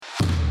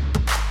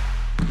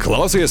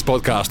Klausies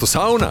podcastu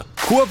Sauna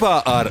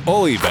kopā ar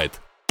Olībet,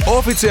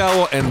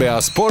 oficiālo NBA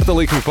sporta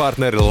likmi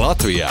partneri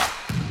Latvijā.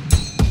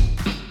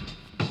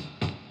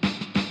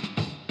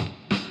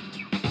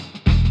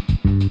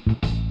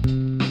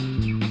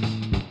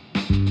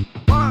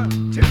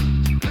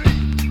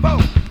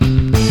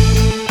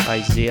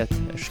 Aiziet,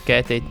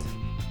 šketīt,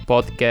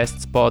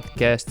 podcasts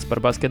par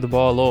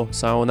basketbolu,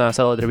 saunā,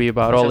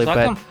 sadarbībā ar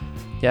Olībet.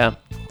 Jā.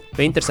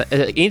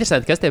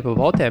 Interesanti, kas tie pa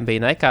votiem bija,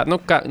 ne?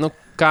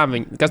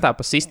 Kas tā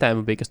pa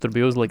sistēmu bija, kas tur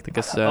bija uzlikta,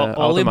 kas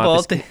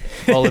automātiski...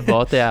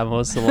 Oliboti, jā,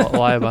 mūsu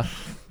laivā.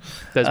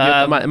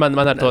 Man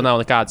ar to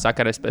nav nekāda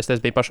sakara,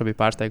 tas bija pašam bija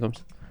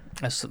pārsteigums.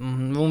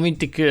 Viņi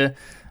tik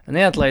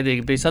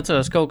neatlaidīgi bija, es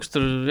atceros kaut kas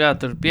tur, jā,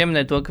 tur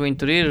pieminēja to, ka viņi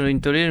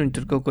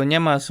tur kaut ko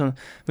ņemās, un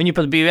viņi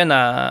pat bija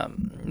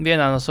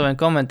vienā no saviem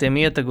komentiem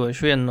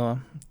ietagojuši vienu no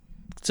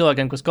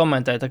cilvēkiem, kas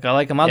komentēja, tā kā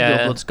laikam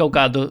atbildot uz kaut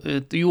kādu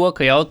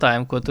joka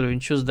jautājumu, ko tur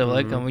viņš uzdeva,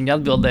 laikam viņi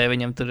atbildēja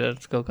viņam tur ar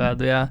kaut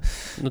kādu, jā.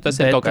 Nu, tas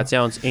ir kaut kāds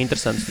jauns,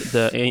 interesants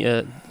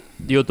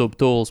YouTube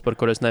tools, par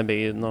kur es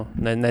nebiju,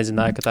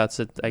 nezināju, ka tāds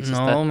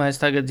eksistē.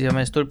 Mēs tagad, ja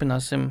mēs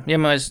turpināsim, ja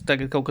mēs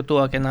tagad kaut kā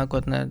tuvākajā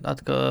nākotnē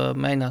atkal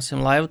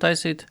mēģināsim laivu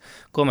taisīt,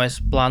 ko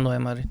mēs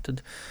plānojam arī, tad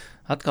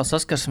atkal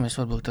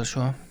saskarsimies varbūt ar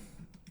šo.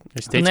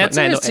 Es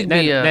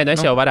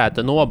jau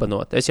varētu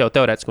nobanot. Es jau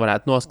teorētiski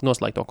varētu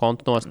noslēgt to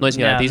kontu. Es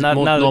varētu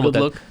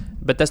nomutēt.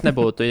 Bet tas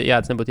nebūtu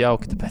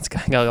jauki, tāpēc,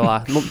 ka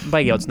galā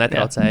baigi jau tas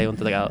netraucēja. Un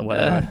tad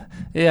whatever.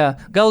 Jā,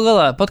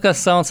 galā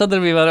podcasts sauna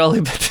sadarbībā ar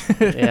Olībet.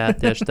 Jā,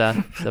 tieši tā.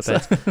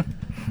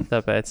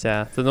 Tāpēc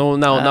jā.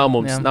 Nav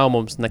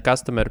mums ne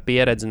customer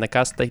pieredze,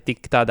 nekas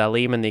tik tādā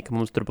līmenī, ka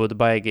mums tur būtu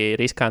baigi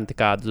riskanti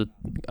kādu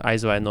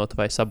aizvainot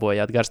vai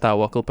sabojāt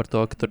garstāvokli par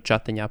to, ka tur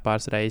čatiņā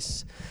pāris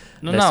reizes.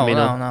 Nav.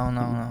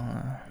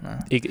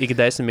 Ik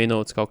 10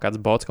 minūtes kaut kāds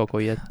bots kaut ko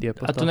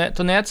ieplata.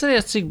 Tu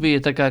neatceries, cik bija,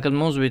 tā kā, kad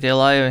mums bija tie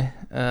laivi,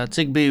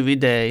 cik bija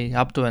vidēji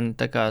aptuveni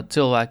tā kā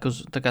cilvēki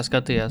tā kā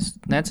skatījās?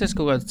 Neatceries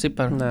kaut kāds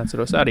cipari?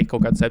 Neatceros, arī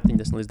kaut kāds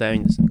 70 līdz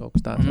 90 kaut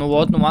kas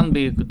tāds. Man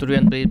bija, tur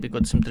vienu brīdi bija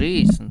kaut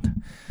 130.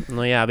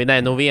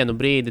 Vienu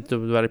brīdi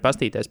tu vari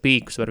pastīties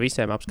pīkus, var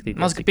visiem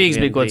apskatīties. Maz, ka pīks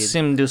bija kaut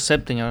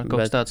 127 vai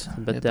kaut kas tāds.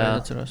 Bet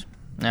atceros.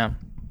 Jā.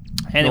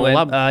 Anyway,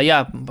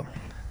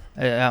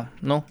 Jā,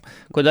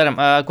 ko daram?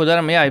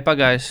 Jā, ir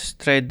pagājis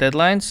trade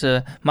deadlines,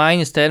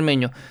 maiņas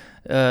termiņu,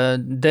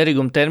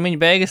 derīguma termiņu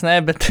beigas,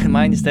 bet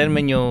maiņas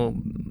termiņu,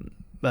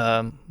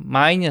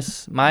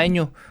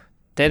 maiņu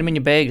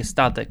termiņu beigas,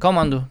 tātad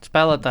komandu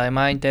spēlētāju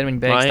maiņu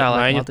termiņu beigas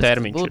tālāk. Maiņu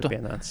termiņš ir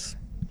pienācis.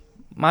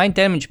 Maiņu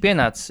termiņš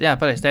pienācis, jā,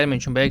 pareizi,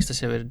 termiņš un beigas,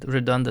 tas jau ir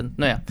redundant,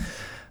 jā.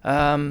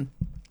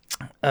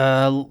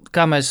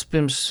 Kā mēs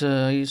pirms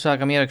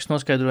sākam ierakstu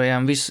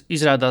noskaidrojām,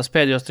 izrādās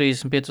pēdējos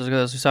 35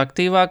 gados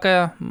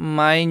visaktīvākajā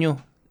maiņu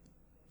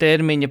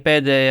termiņa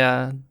pēdējā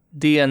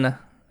diena,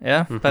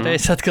 ja?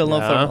 Pareizi atkal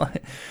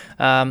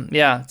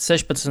noformulēja.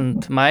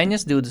 16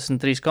 maiņas,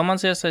 23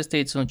 komandas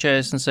iesaistīts un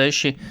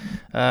 46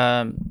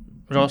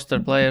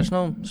 roster players,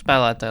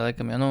 spēlētāji,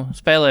 laikam,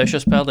 spēlējušo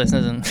spēlētājs,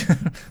 nezinu.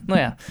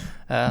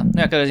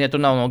 Katrā ziņā tur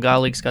nav no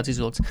gālīgas kāds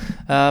izvilks.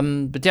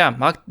 Bet jā,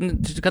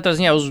 katrā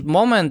ziņā uz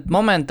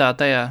momentā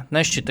tajā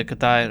nešķita, ka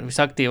tā ir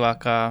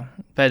visaktīvākā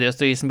pēdējos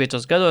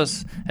 35 gados.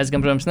 Es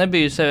gan, protams,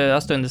 nebiju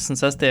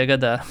 86.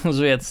 gadā uz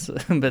vietas,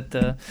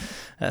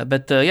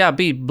 bet jā,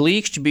 bija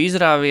blīkšķi, bija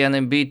izrāvieni,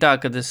 bija tā,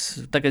 kad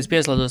es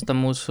pieslēdzos tam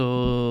mūsu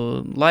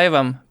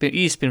laivam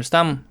īsti pirms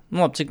tam,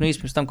 cik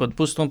īsti pirms tam, kaut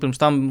pusstundu pirms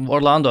tam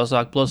Orlando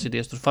sāk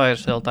plosīties, tur Fire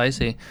Sale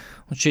taisīja.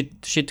 Un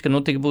šit, ka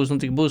tik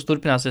būs,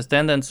 turpināsies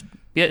tendence.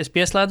 Es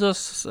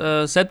pieslēdzos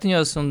 7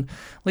 un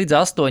līdz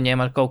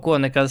 8 ar kaut ko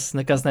nekas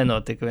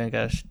nenotika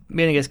vienkārši.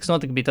 Vienīgais, kas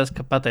notika, bija tas,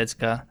 ka pateica,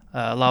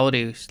 ka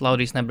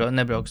Laurijs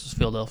nebrauks uz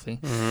Filadelfiju.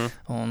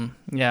 Un,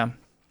 jā.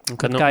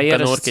 Kad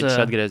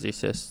Nurkičs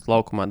atgriezīsies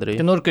laukumā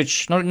drīz.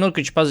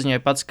 Nurkičs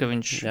paziņoja pats, ka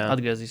viņš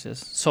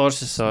atgriezīsies.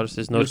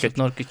 Sources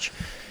Nurkičs.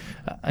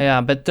 Jā,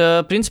 bet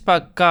principā,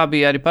 kā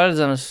bija arī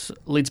paredzams,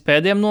 līdz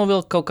pēdējiem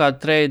novilkt kaut kādu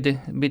treidi,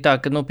 bija tā,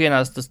 ka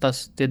pienāca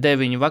tie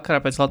 9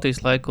 vakarā pēc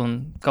Latvijas laika un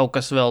kaut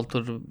kas vēl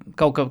tur,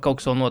 kaut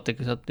kas vēl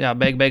notika. Jā,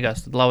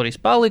 beigās tad Laurijs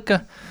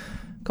palika,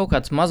 kaut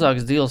kāds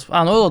mazāks deals.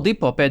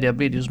 Oladipo pēdējā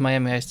brīdī uz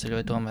Miami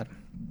aizceļoja tomēr,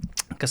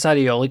 kas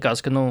arī jau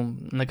likās, ka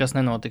nekas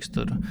nenotiks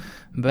tur.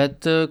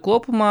 Bet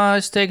kopumā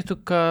es teiktu,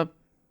 ka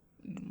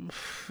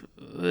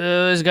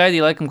es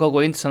gaidīju laikam kaut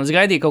ko interesantu. Es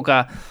gaidīju kaut kā,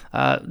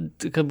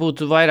 ka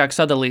būtu vairāk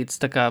sadalīts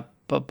tā kā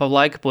pa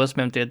laika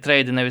posmiem tie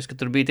treidi, nevis, ka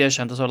tur bija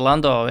tiešām tas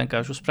Orlando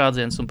vienkārši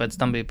uzsprādziens un pēc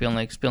tam bija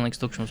pilnīgs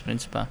tukšums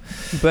principā.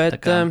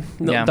 Bet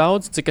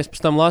daudz, cik es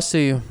pēc tam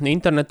lasīju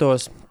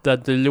internetos,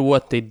 tad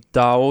ļoti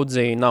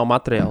daudzi nav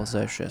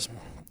materializējušies.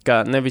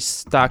 Ka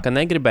nevis tā, ka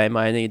negribēja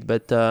mainīt,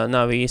 bet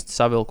nav īsti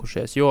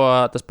savilkušies, jo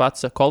tas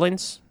pats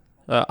Collins,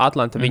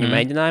 Atlanta viņu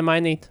mēģināja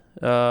mainīt,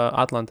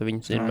 Atlanta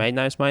viņus ir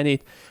mēģinājusi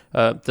mainīt.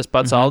 Tas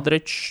pats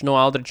Aldričs,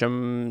 Aldričam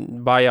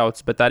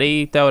buyouts, bet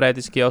arī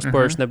teorētiski jau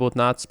Spurs nebūtu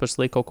nācis par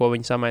sliku kaut ko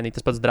viņu samainīt.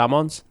 Tas pats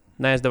Dramons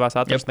neizdevās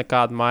atrast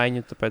nekādu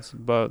maiņu, tāpēc,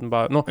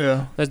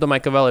 es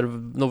domāju, ka vēl ir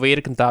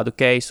virkni tādu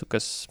keisu,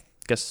 kas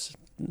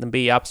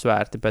bija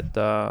apsvērti, bet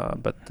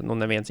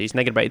neviens īsti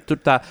negribēja. Tur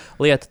tā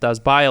lieta,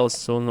 tās bailes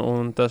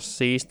un tas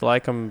īsti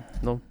laikam,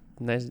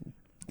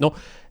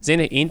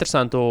 zini,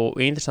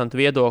 interesantu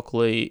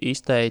viedokli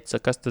izteica,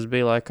 kas tas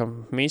bija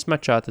laikam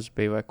mismačā, tas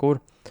bija vai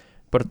kur,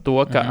 par to,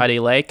 ka arī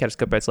Lakers,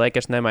 kāpēc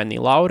Lakers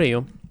nemainīja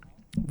Lauriju.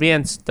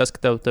 Viens, tas, ka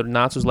tev tur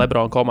nāc uz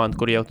LeBron komandu,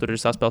 kur jau tur ir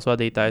saspēles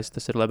vadītājs,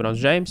 tas ir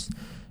LeBrons James.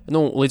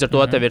 Līdz ar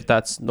to tev ir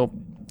tāds,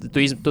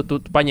 tu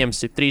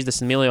paņemsi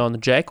 30 miljonu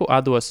džeku,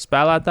 atdosi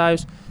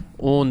spēlētājus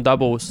un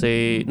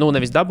dabūsi,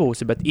 nevis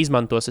dabūsi, bet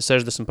izmantosi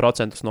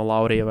 60% no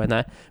Laurija, vai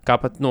ne?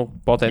 Kā pat,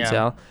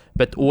 potenciāli. Jā.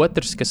 Bet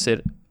otrs, kas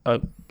ir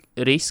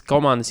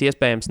komandas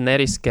iespējams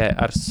neriskē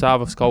ar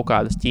savas kaut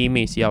kādas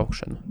ķīmijas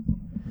jaukšanu.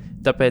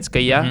 Tāpēc, ka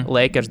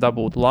Lakers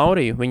dabūtu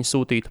Lauriju, viņi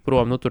sūtītu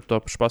prom, tur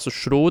to pašus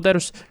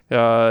Šrūderus,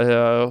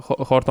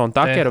 Hortonu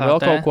Takeru,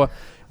 vēl kaut ko.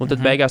 Un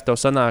tad beigās tev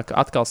sanāk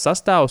atkal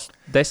sastāvs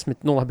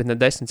 10, ne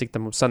 10, cik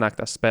tam sanāk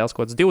tās spēles,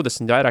 kaut kāds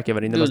 20, vairāk jau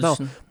arī nemaz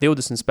nav.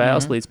 20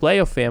 spēles līdz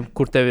playoffiem,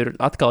 kur tev ir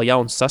atkal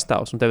jauns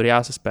sastāvs un tev ir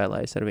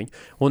jāsaspēlējas ar viņu.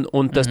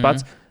 Un tas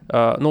pats,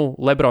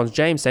 LeBrons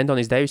James,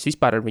 Anthonijs Deivis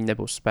vispār ar viņu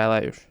nebūs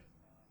spēlējuši.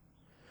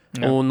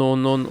 Un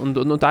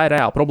tā ir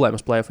reāla problēma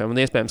uz playoffiem. Un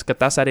iespējams, ka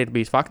tas arī ir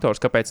bijis faktors,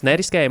 kāpēc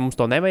neriskēja, mums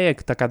to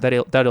nevajag. Tā kā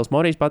Darils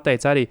Morijs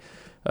pateica arī,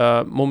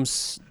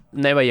 mums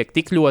nevajag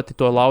tik ļoti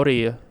to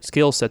Laurija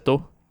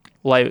skillsetu,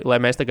 lai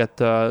mēs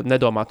tagad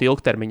nedomātu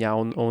ilgtermiņā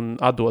un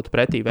atdotu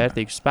pretī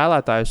vērtīgus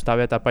spēlētājus. Tā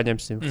vietā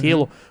paņemsim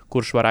Hillu,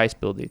 kurš var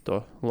aizpildīt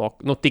to.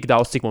 Tik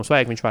daudz, cik mums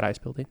vajag, viņš var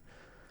aizpildīt.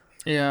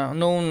 Jā,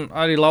 un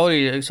arī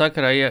Laurija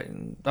sakarā,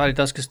 arī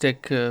tas, kas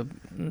tika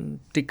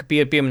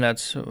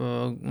pieminēts,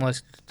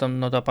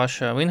 no tā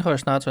paša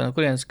Vinhorsta nāca vai no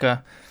kurienes,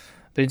 ka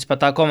principā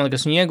tā komanda,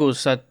 kas viņu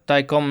iegūs,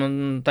 tai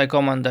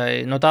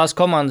komandai, no tās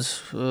komandas,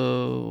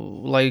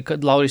 lai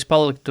Laurijs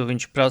paliktu,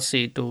 viņš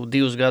prasītu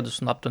 2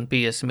 gadus un aptuveni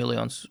 50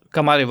 miljonus,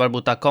 kam arī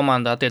varbūt tā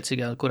komanda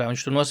attiecīgā, kurā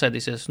viņš tur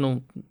nosēdīsies,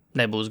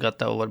 nebūs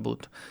gatava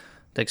varbūt.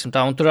 Teiksim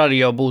tā, un tur arī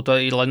jau būtu,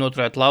 lai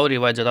noturētu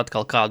Lauriju, vajadzētu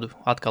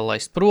atkal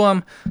laist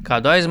prom,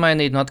 kādu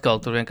aizmainīt,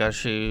 atkal tur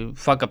vienkārši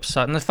fuck-ups,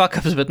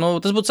 bet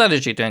tas būtu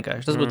sarežģīti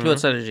vienkārši, tas būtu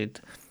ļoti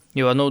sarežģīti.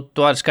 Jo,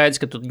 tu arī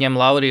skaidrs, ka tu ņem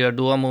Lauriju ar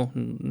domu,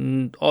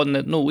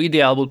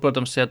 ideāli būtu,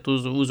 protams, ja tu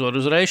uzvar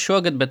uzreiz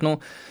šogad, bet,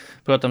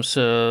 protams,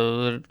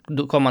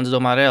 komandas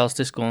domā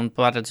realistiski un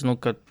pārredz,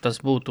 ka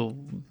tas būtu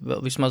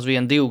vismaz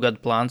 1-2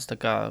 gadu plāns, tā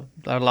kā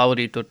ar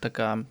Lauriju tur, tā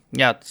kā,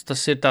 jā,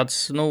 tas ir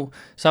tāds,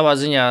 savā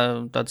ziņā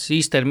tāds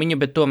īstermiņa,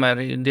 bet tomēr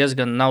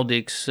diezgan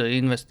naudīga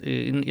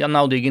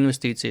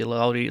investīcija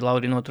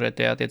Lauriju noturēt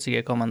tajā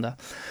attiecīgajā komandā.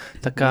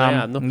 Tā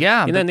kā,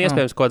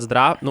 iespējams kaut kāds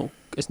drāp,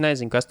 es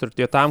nezinu, kas tur,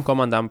 jo tām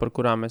komandām, par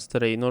kurām mēs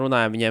arī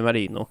runājam, viņiem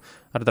arī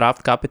ar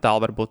drafta kapitālu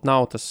varbūt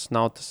nav tas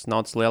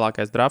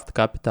lielākais drafta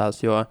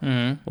kapitāls, jo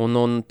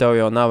un tev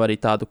jau nav arī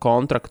tādu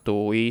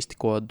kontraktu īsti,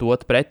 ko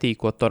dot pretī,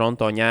 ko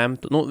Toronto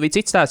ņemtu.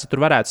 Cits tās, ja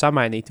tur varētu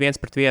samainīt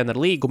 1-1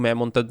 ar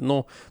līgumiem, un tad,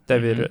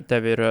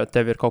 tev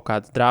ir kaut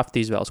kāds drafta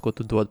izvēles, ko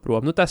tu dod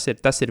prom. Tas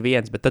ir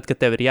viens, bet tad,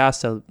 kad tev ir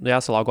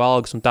jāsalāgo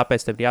algas, un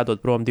tāpēc tev ir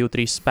jādod prom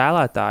 2-3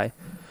 spēlētāji,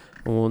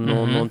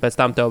 un pēc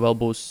tam tev vēl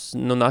būs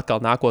atkal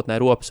nākotnē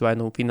ropas vai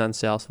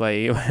finansiāls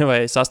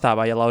vai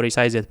sastāvā, ja Laurijs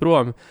aiziet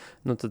prom,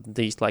 tad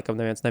īsti laikam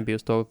neviens nebija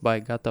uz to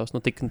baigi gatavs.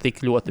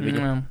 Tik ļoti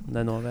viņu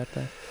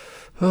nenovērtē.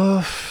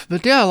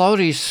 Bet jā,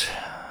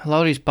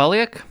 Laurijs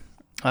paliek.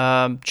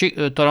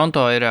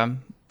 Toronto ir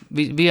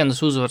vienas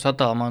uzvaras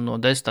attālumā no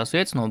 10.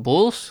 vietas, no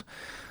Bulls.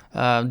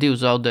 2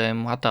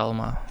 zaudējumu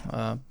attālumā,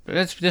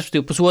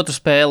 respektīvi pusotru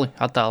spēli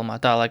attālumā,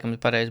 tā laikam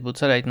ir pareizi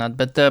būtu sareiķināt,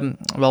 bet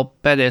vēl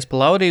pēdējais pa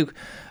Lauriju,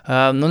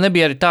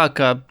 nebija arī tā,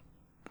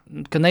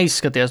 ka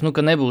neizskatījās,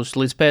 ka nebūs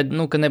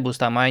ka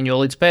nebūs tā maiņa, jo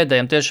līdz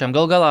pēdējiem tiešām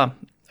galā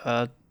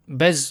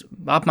bez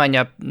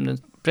apmaiņā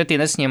pretī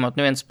nesaņemot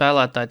neviens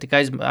spēlētāji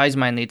tika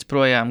aizmainīts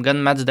projām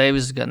gan Mats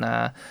Deivis, gan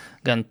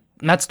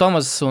Mats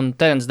Tomas un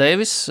Terence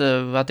Davis,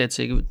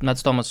 attiecīgi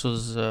Mats Tomas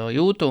uz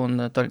Jūtu un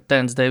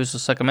Terence Davis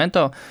uz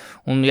Sacramento,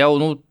 un jau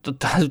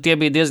tie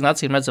bija diezgan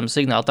acīmredzami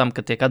signāli tam,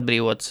 ka tiek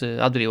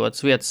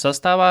atbrīvots vietas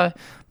sastāvā,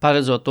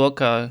 paredzot to,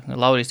 ka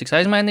Laurijs tiks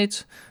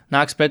aizmainīts,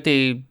 nāks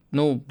pretī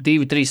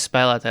 2-3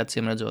 spēlētāji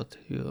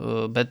acīmredzot,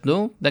 bet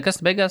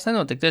nekas beigās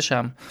nenotika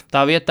tiešām.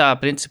 Tā vietā,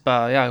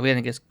 principā, jā,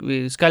 vienīgais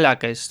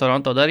skaļākais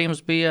Toronto darījums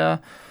bija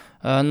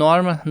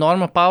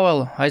Norma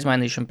Powell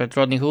aizmainīšana pret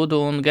Rodney Hoodu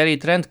un Gary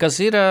Trent, kas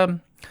ir,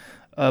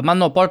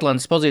 man no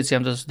Portlandas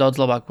pozīcijām tas daudz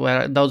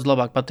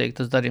labāk patīk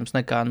tas darījums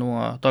nekā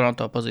no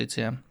Toronto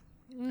pozīcijām.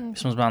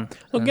 Vismaz man.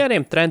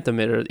 Garyam Trentam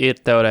ir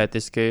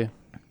teorētiski,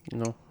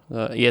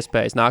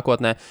 iespējas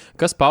nākotnē.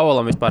 Kas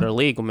Powellam vispār ar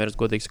līgumu ir,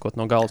 godīgi sakot,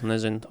 no galas,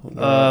 nezinu.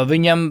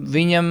 Viņam,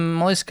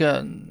 man liekas, ka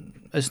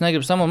es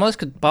negribu samot, man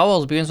liekas, ka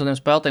Powells bija viens no tiem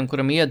spēlētājiem,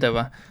 kuram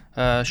iedeva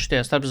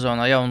šitajā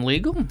starpsezonā jaunu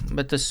līgumu,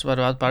 bet es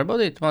varu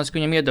pārbaudīt. Man liekas, ka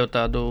viņam iedeva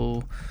tādu,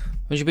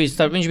 viņš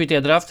bija tie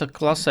drafta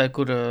klasē,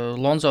 kur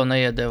Lonzo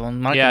neiedeva un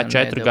Markkanen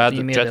neiedeva.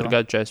 Jā, 4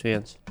 gadu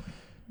 41.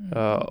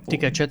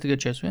 Tikai 4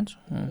 gadu 41?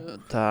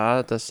 Tā,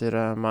 tas ir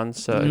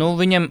mans...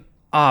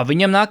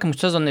 Viņam nākamā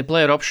sezona ir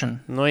player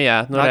option. Nu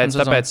jā, redz,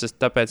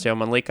 tāpēc jau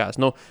man likās.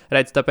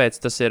 Tāpēc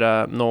tas ir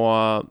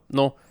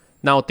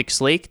nav tik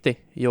slikti,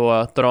 jo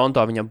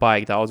Toronto viņam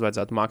baigi daudz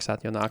vajadzētu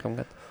maksāt jau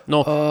nākamgad.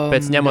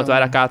 Pēc ņemot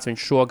vērā, kāds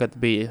viņš šogad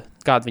bija,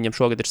 kāda viņam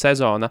šogad ir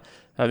sezona,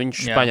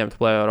 viņš paņemtu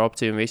player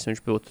opciju un visu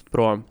viņš būtu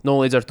prom.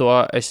 Līdz ar to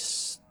es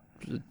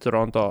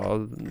Toronto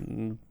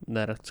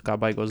neredzu kā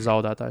baigos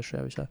zaudētāju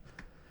šajā visā.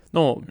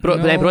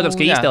 Protams,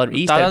 ka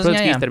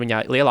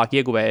īstermiņā lielāka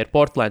ieguvēja ir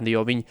Portland, jo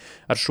viņi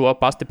ar šo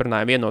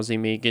pastiprinājumu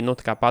viennozīmīgi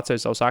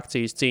paceļ savas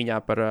akcijas cīņā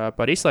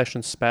par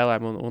izslēgšanas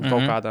spēlēm un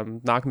kaut kādām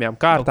nākamajām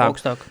kārtām.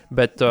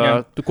 Bet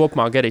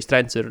kopumā Gerijs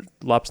Trents ir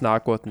labs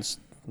nākotnes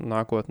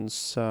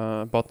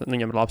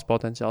viņam ir labs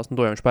potenciāls.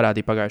 To viņš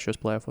parādīja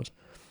pagājušajos play-offos.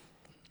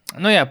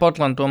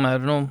 Portland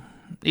tomēr,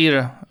 ir,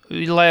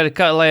 lai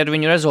ar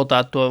viņu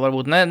rezultātu to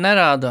varbūt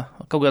nerāda.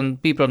 Kaut gan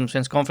bija, protams,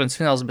 viens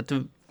konferences fināls, bet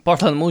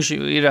Portland mūži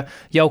ir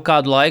jau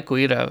kādu laiku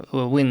ir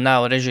win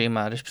now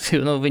režīmā.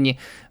 Viņi,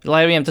 lai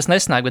viņiem tas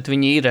nesnāk, bet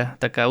viņi ir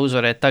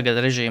uzvarēt tagad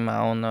režīmā.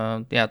 Un,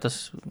 tas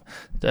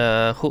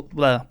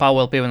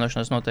Powell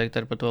pievienošanās noteikti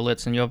ar par to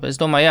liecina. Jo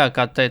es domāju,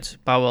 kā teica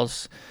Powells,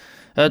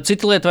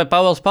 cita lieta, vai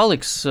Powells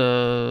paliks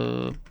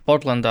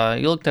Portlandā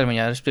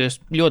ilgtermiņā. Es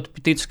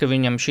ļoti ticu, ka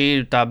viņam šī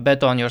ir tā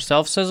bet on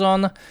yourself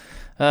sezona.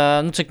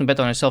 Cik bet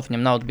on yourself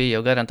viņam nauda bija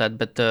jau garantēta,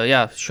 bet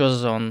šo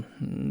sezonu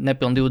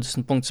nepilni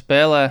 20 punktu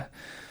spēlē.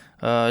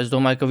 Es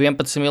domāju, ka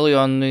 11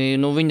 miljoni,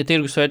 viņa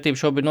tirgus vērtība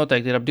šobrīd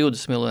noteikti ir ap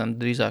 20 miljoni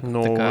drīzāk.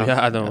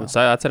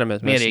 Atceramies,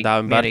 mēs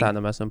Dāvim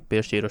Bartānam esam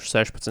piešķīruši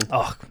 16.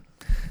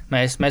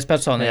 Mēs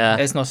personīgi,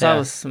 es no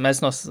savas,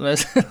 mēs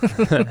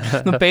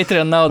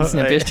Patreon naudas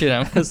viņam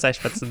piešķīrām.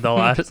 $16.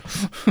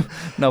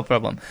 No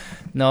problem.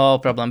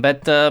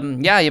 Bet,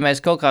 ja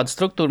mēs kaut kādu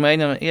struktūru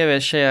mēģinām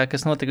ieviest šajā,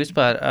 kas notika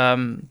vispār,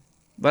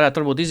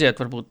 varētu varbūt iziet,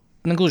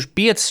 negluži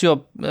 5, jo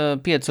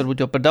 5 varbūt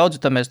jau par daudz,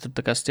 tad mēs tur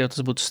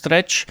tas būtu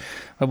stretch,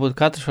 varbūt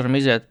katrs varam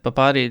iziet pa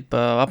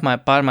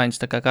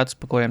pārmaiņas,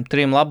 katrs pa kuriem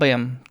 3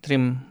 labajiem,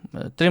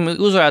 3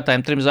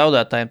 uzvarētājiem, 3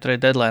 zaudētājiem,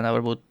 3 deadline,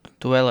 varbūt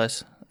tu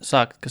vēlēs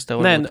sākt, kas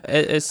tev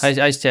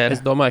aizķēra.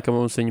 Es domāju, ka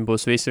mums viņi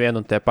būs visi vien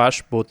un tie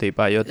paši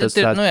būtībā, jo tas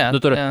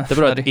tur,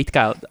 it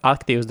kā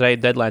aktīvs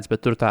deadlines,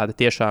 bet tur tādi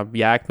tiešām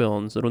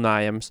jēgpilns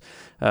runājam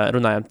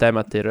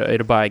temati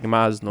ir baigi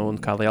maz,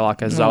 un kā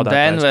lielākais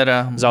zaudētājs,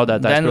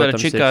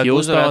 protams, ir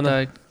Houstona,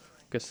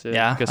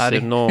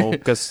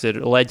 kas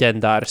ir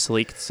leģendāri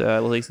slikts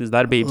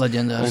darbības,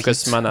 un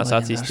kas manās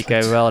acīs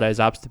tikai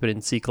vēlreiz apstiprina,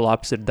 cik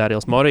labs ir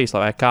Darryls Morrijs,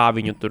 vai kā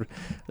viņu tur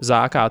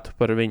zākātu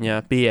par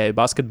viņa pieeju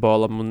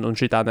basketbolam, un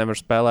šitā nevar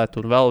spēlēt,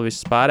 un vēl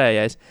viss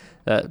pārējais.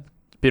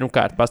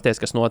 Pirmkārt,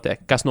 pasties, kas notiek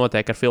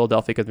ar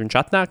Philadelphia, kad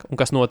viņš atnāk, un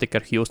kas notika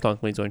ar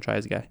Houstonu, līdz viņš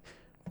aizgāja.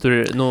 Tur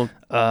ir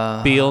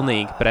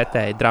pilnīgi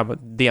pretēji,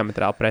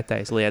 diametrāli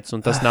pretējas lietas,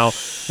 un tas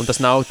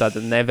nav tāda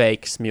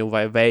neveiksmju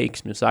vai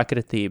veiksmju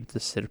sakritība,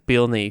 tas ir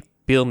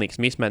pilnīgs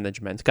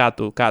mismanagements. Kā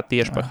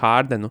tieši par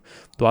Hardenu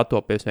tu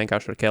attopies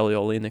vienkārši ar Kelly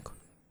Olynyku?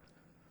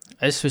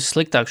 Es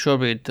vissliktāk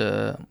šobrīd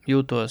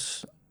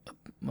jūtos,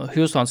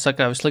 Houstons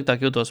sakrā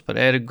vissliktāk jūtos par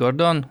Eriku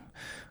Gordonu,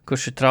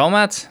 kurš ir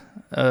traumēts,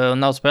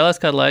 nav spēlējis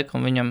kādu laiku,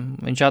 un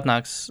viņš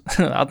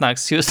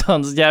atnāks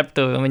Houstons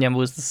ģērbtuvi, un viņam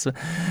būs tas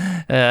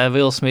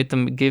Will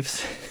Smitham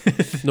gifs.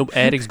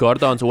 Eriks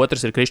Gordons,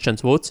 otrs ir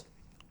Christians Woods.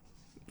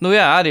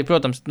 Arī,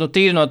 protams,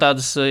 tīri no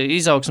tādas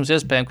izaugsmas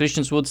iespējām,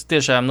 Christians Woods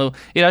tiešām,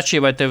 ir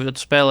atšķirība, vai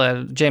tu spēlē ar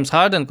James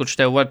Harden, kurš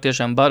tev var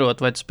tiešām barot,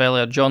 vai tu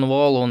spēlē ar John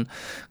Wall, un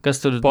kas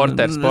tur...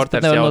 Porters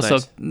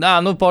jaunais.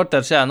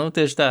 Porters,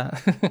 tieši tā.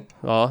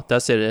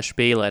 Tas ir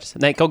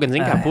Špīlers. Kaut gan,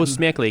 būs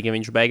smieklīgi, ja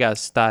viņš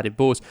beigās tā arī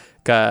būs,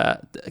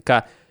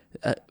 ka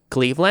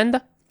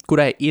Clevelanda,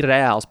 kurai ir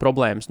reāls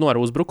problēmas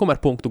ar uzbrukumu,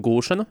 ar punktu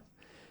gūšanu,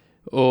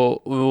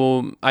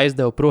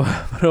 aizdeva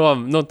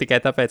prom, tikai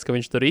tāpēc, ka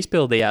viņš tur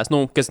izpildījās,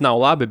 kas nav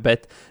labi,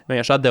 bet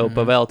vienkārši atdeva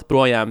pa velti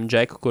projām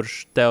Džeku, kurš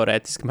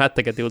teorētiski met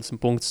tagad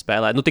 20 punktus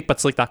spēlē.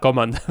 Tikpat sliktā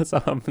komanda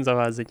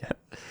savā ziņā.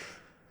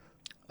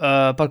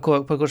 Par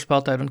kur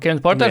spēlētāju?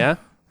 Kevin Porter? Jā.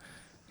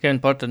 Kevin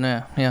Porter,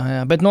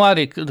 jā. Bet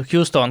arī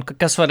Houston,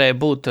 kas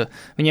varēja būt,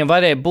 viņiem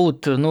varēja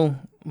būt,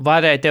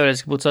 varēja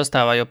teorētiski būt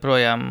sastāvā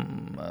joprojām,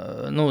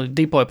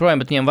 dipoja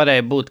projām, bet viņiem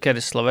varēja būt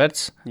Keris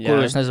Laverts,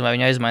 kuru es nezinu, vai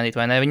viņi aizmainīt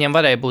vai ne. Viņiem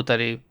varēja būt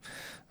arī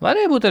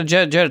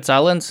Jareds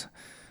Allens,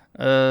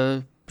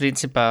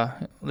 principā,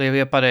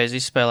 ja pareizi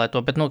izspēlē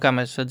to, bet, kā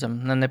mēs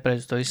redzam,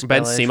 nepareizi to izspēlē.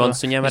 Ben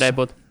Simons viņiem varēja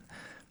būt.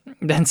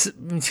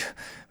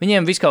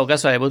 Viņiem viskaut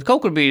kas varēja būt.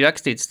 Kaut kur bija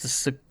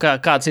rakstīts,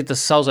 kāds ir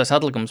tas sausais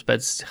atlikums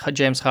pēc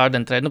James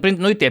Harden trade.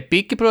 Ir tie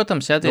piki,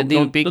 protams, tie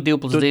 2 piki,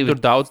 2+2. Tur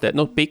daudz,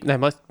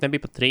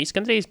 nebija pat 3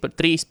 gandrīz, par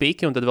 3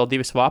 piki un tad vēl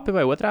 2 swapi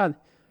vai otrādi?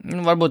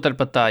 Varbūt arī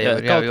pat tā,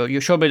 jo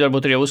šobrīt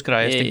varbūt ir jau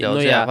uzkrājies tik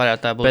daudz, varētu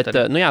tā būt. Bet,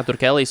 tur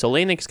Kelijs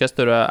Olynyks, kas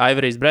tur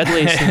Ivorys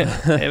Bradleys.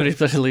 Ivorys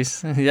Bradleys,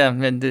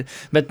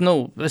 bet,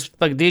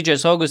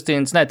 DJs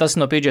Augustīns, tas ir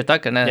no PJ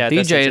Tucker,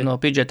 DJ ir no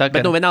PJ Tucker.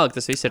 Bet, vienalga,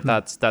 tas viss ir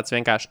tāds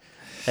vienkārši,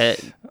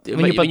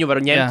 viņu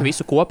var ņemt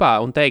visu kopā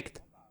un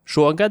teikt,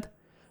 šogad,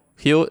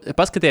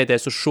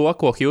 paskatieties uz šo,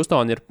 ko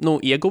Houston ir,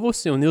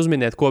 ieguvusi un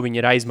uzminiet, ko viņi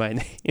ir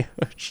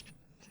aizmainījuši.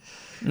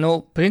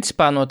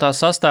 Principā no tā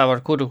sastāva,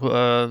 ar kuru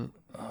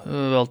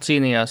vēl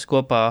cīnījās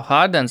kopā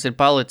Hardens, ir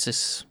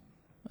palicis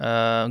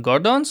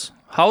Gordons,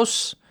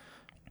 House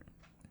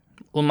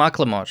un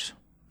McLemores.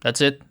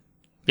 That's it.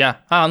 Jā,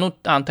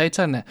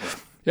 teica ar ne.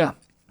 Jā.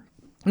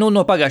 No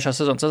pagājušā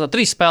sezonas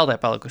 3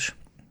 spēlētāji palikuši.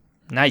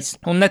 Nice.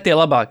 Un ne tie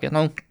labākie.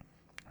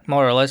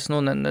 More or less,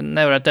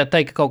 nevarētu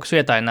teikt, ka kaut kas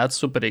vietā ir nācis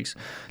superīgs.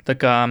 Tā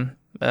kā,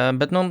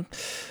 bet,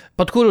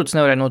 pat Kuruts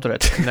nevarēja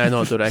noturēt.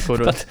 Nenoturēja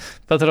Kuruts.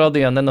 pat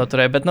Rodion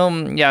nenoturēja. Bet,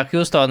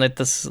 Houston ir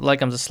tas,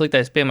 laikam, tas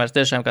sliktais piemērs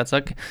tiešām, kā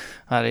saka,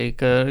 arī,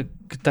 ka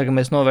tagad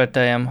mēs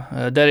novērtējam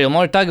Daryl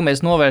Morey, tagad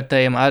mēs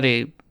novērtējam arī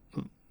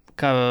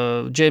kā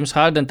James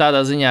Harden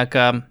tādā ziņā,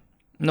 ka,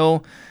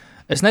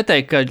 es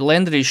neteiktu, ka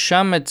Landrys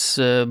Šamets,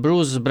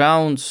 Bruce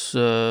Browns,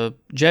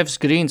 Jeffs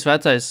Greens,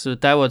 vecais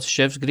tēvots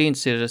Jeffs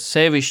Greens ir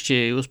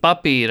sevišķi uz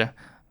papīra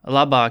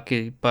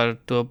labāki par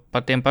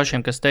tiem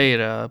pašiem, kas te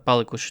ir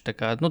palikuši. Tā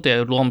kā, tie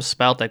ir lomas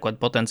spēlētāji,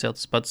 kaut potenciāli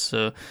tas pats,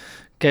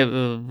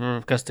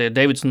 kas te ir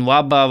Davids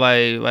Nwaba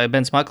vai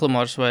Bens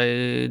McLemores vai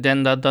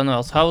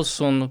Daniels House,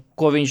 un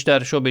ko viņš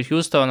dara šobrīd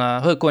Houstonā,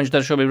 ko viņš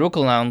dara šobrīd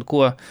Brooklynā, un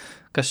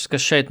kas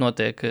šeit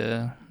notiek.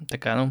 Tā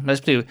kā,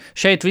 respektīvi,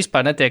 šeit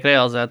vispār netiek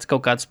realizēts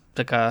kaut kāds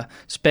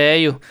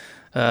spēju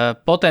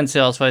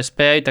potenciāls vai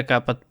spēju tā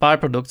kā pat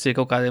pārprodukcija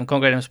kaut kādiem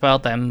konkrētiem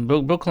spēlētājiem.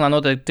 Brooklynā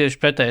noteikti tieši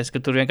pretējs,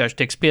 ka tur vienkārši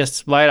tiek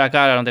spiests vairāk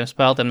ārā no tiem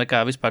spēlētājiem,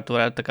 nekā vispār tu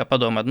varētu tā kā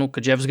padomāt,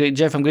 ka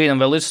Jeffam Greenam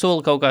vēl ir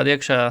sula kaut kāda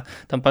iekšā,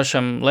 tam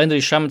pašam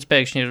Landrys Šamets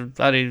pēkšņi ir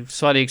arī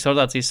svarīgs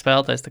rotācijas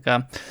spēlētājs, tā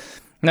kā.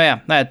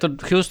 Tur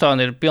Houston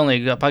ir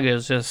pilnīgi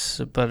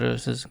pagriezusies par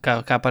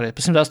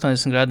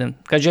 180 grādiem.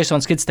 Kā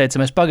Jasons Kids teica,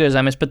 mēs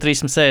pagriezāmies par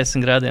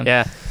 360 grādiem.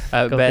 Jā,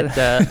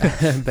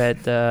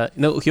 bet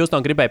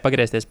Houston gribēja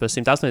pagriezties par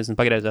 180,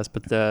 pagriezās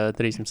pat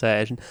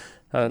 360.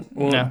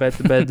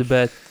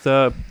 Bet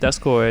tas,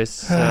 ko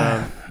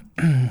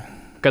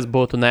kas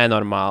būtu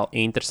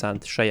nenormāli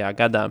interesanti šajā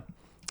gadā,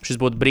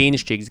 šis būtu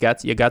brīnišķīgs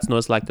gads, ja gads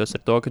noslēgtos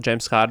ar to, ka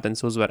James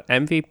Hardens uzvar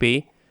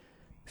MVP,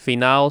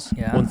 fināls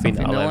un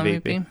fināla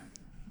MVP.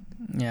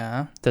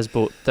 Jā. Tas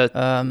būtu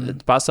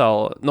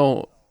pasauli,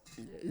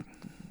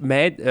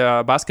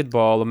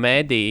 basketbolu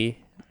mēdī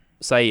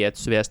sajiet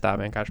sviestā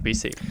vienkārši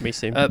visi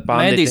banditi.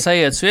 Mēdī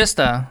sajiet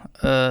sviestā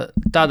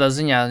tādā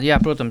ziņā, jā,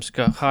 protams,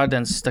 ka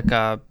Hardens tā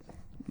kā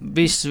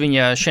viss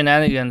viņa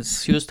shenanigans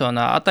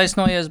Houstonā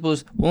attaisnojies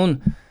būs, un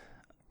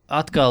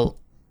atkal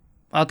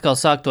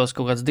sāktos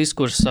kaut kāds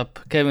diskurss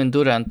ap Kevinu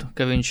Durantu,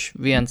 ka viņš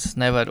viens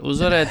nevar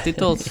uzvarēt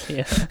tituls.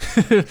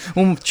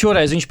 Un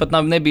šoreiz viņš pat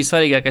nebija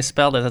svarīgākais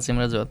spēlētājs, acīm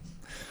redzot.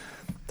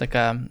 Tā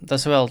kā,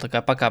 tas vēl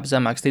pakāp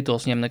zemāks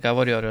tituls viņam nekā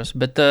Warriors.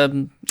 Bet,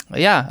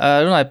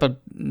 runājot par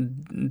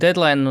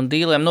deadline un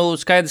dīliem,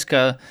 skaidrs,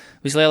 ka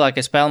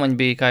vislielākie spēlmaņi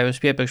bija, kā jūs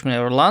piepriekš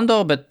minēju,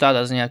 Orlando, bet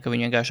tādā ziņā, ka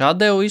viņi vienkārši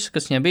atdeva visu,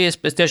 kas viņam bija.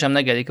 Es tiešām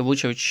negaidīju, ka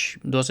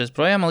Vučevičs dosies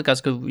projām. Man likās,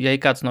 ka ja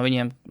ir kāds no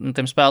viņiem,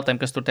 tiem spēlētājiem,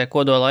 kas tur tie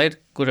kodolā ir,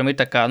 kuram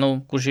ir tā kā,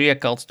 kurš ir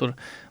iekalts tur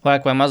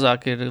vairāk vai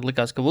mazāk,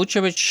 likās, ka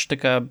Vučevičs,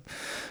 tā kā,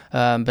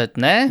 bet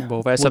nē.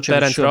 Būvēs ap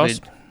Terence Ross.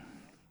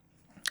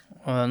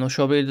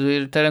 Šobrīd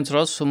ir Terence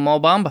Ross un Mo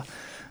Bamba.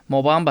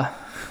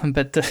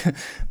 Bet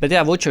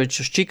jā,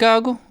 Vučevičs uz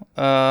Čikāgu.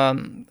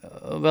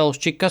 Vēl uz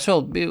Čikāgu, kas vēl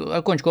bija,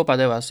 ar ko viņš kopā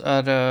devās?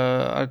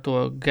 Ar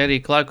to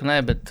Geriju Clarku,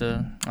 bet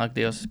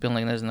Dievs, es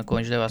pilnīgi nezinu, ko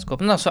viņš devās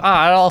kopā.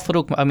 Ar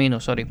Al-Farouq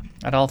Aminu,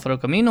 Ar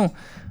Al-Farouq Aminu.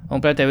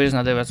 Un pretējā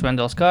virzienā devās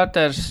Wendels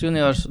Carters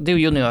juniors, 2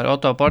 juniori,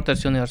 Otto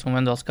Porters juniors un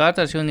Wendels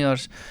Carters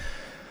juniors.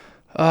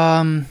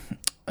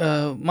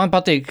 Man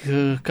patīk,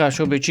 kā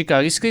šobrīd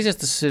Čikāga izskatīsies.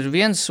 Tas ir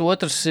viens,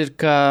 otrs ir,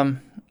 ka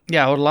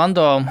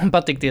Orlando, man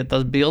patīk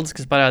tās bildes,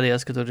 kas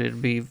parādījās, ka tur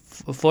bija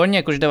Fournier,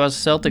 kurš devās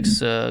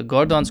Celtics,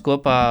 Gordons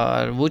kopā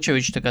ar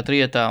Vučeviču, tā kā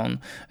trietā un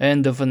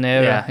end of an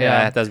era.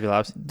 Jā, tas bija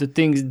labs. The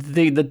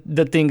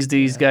things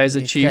these guys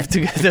achieved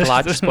together.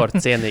 Clutch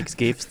sports cienīgs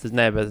gifs, tas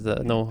bet,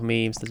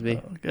 mīms tas bija.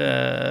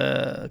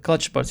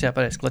 Clutch sports, jā,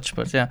 pareizi, Clutch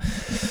sports, jā.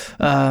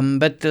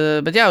 Bet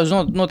jā,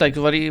 noteikti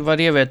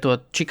var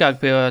ievietot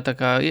Čikāgu pie tā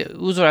kā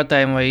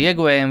uzvarētājiem vai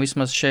ieguvējiem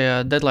vismaz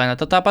šajā deadlineā.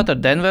 Tāpat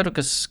ar Denveru,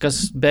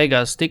 kas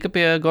beigās tika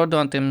pie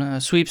Gordona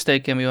tiem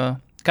sweepstakiem, jo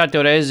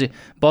kārtējo reizi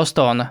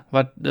Bostona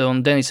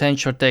un Denis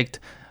Henčs var teikt,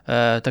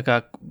 tā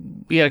kā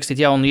ierakstīt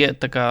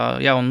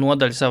jaunu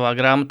nodaļu savā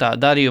grāmatā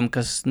darījumu,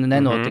 kas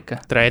nenotika.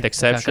 Trade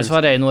exceptions. Kas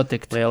varēja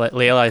notikt.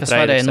 Lielai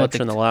trade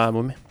exception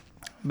lēmumi.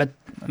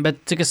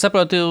 Bet cik es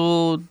saprotu,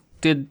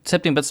 tie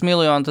 17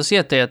 miljoni, tas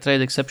iet tie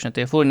trade exception,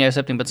 tie Fournier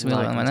 17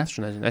 miljoni, vai ne?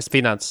 Es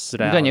finanses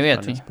reāli. Gaņa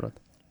viet viņu.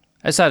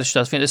 Es arī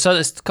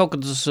es kaut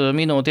kad uz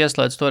minūti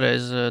ieslēdzu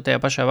toreiz tajā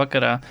pašā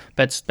vakarā,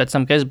 pēc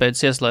tam, ka es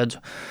beidzu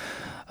ieslēdzu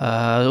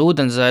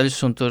ūdenzēļus,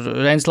 un tur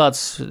Reinis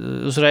Lācis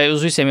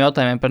uz visiem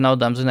jautājumiem par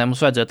naudām zināja,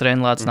 mums vajadzētu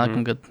Reini Lācis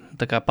nākamgad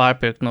tā kā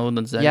pārpirkt no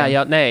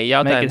ūdenzēļiem.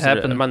 Jautājums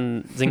ir, man,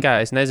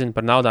 es nezinu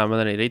par naudām,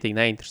 man arī rītīgi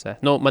neinteresē.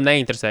 Man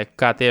neinteresē,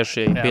 kā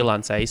tieši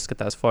bilancē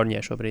izskatās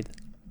Fournier šobrīd.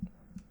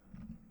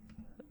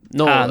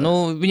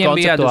 viņiem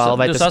bija konceptuāli,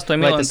 vai 28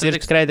 miljoni. Vai tas ir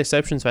trade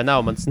exceptions vai nav,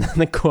 man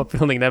neko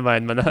pilnīgi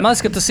nevaina. Man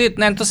liekas, ka tas iet.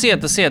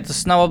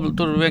 Tas nav,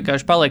 tur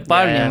vienkārši paliek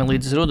pārņēmi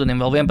līdz rudenim,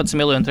 vēl 11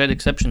 miljoni trade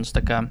exceptions.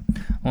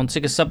 Un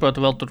cik es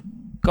saprotu, vēl tur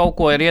kaut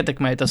ko ir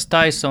ietekmējis tas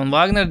Taisa un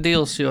Wagner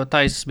deals, jo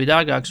Taisas bija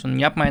dārgāks un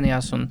viņi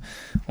apmainījās. Un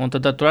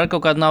tad tur arī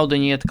kaut kāda nauda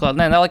iet klāt.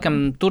 Nē,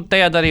 laikam, tur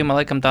tajā darījumā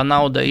laikam tā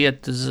nauda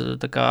iet,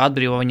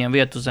 atbrīvo viņiem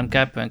vietu zem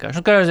kepa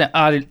vienkārši. Kādā ziņā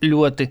arī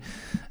ļoti,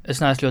 es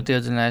neesmu ļoti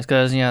iedzinājies.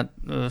 Kādā ziņā,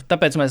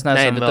 tāpēc mēs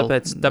neesam vēl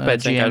tāpēc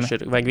vienkārši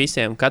ir, vajag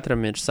visiem,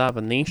 katram ir sava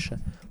niša.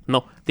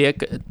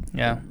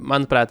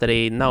 Manuprāt,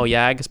 arī nav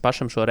jēgas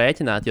pašam šo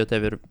rēķināt, jo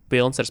tev ir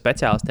pilns ar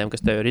speciālistiem,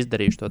 kas tev ir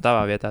izdarījuši to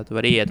tavā vietā. Tu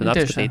vari iet un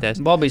apskatīties.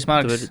 Bobijs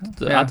Marks.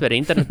 Tu atver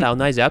internetā un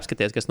aiziet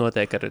apskaties, kas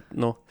notiek ar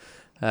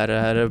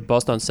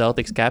Boston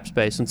Celtics cap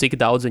space un cik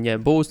daudz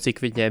viņiem būs,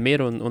 cik viņiem ir.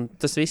 Un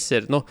tas viss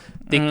ir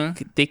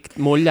tik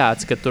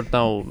muļāts, ka tur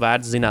nav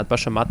vērts zināt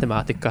pašam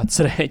matemātiku,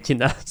 kāds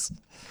rēķinās.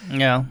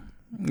 Jā.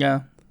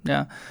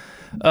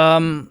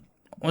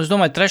 Es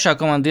domāju, trešā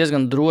komanda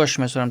diezgan droši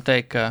mēs varam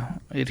teikt, ka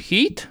ir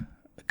Heat.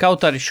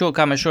 Kaut arī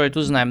kā mēs šorīt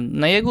uzzinājām,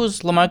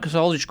 neiegūs Lamarcus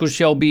Aldridge, kurš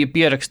jau bija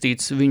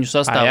pierakstīts viņu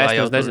sastāvā.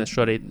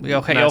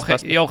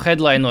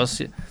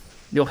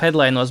 Jau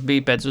headlinos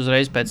bija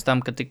uzreiz pēc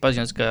tam, kad tika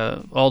paziņots, ka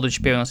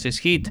Aldridge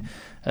pievienosies Heat.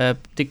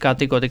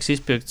 Tikko tiks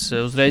izpirkts,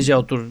 uzreiz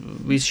jau tur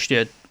visi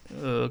šķiet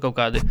kaut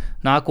kādi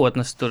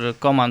nākotnes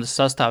komandas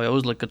sastāvā jau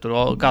uzlika,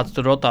 kāda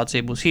tur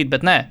rotācija būs Heat,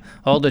 bet nē,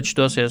 Aldridge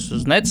dosies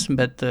uz Nets,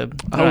 bet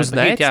uz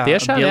Nets,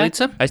 tiešām,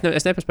 Bielica. Es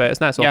neesmu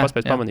vēl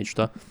paspējis pamanīt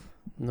šo.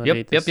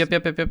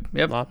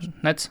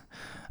 Nets.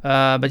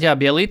 Bet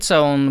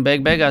Bielica un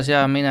beigās,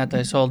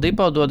 minētais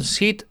Oladipo dodas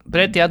Heat,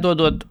 pretī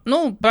atdodot,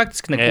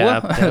 praktiski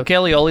neko.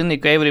 Kelly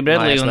Olynyk, Avery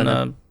Bradley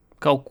un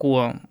kaut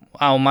ko,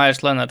 un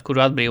Myers Leonard,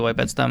 kuru atbrīvoja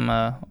pēc tam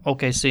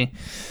OKC.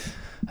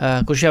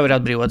 Kurš jau ir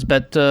atbrīvots,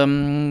 bet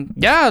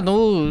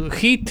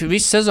Heat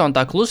visu sezonu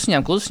tā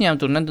klusiņām,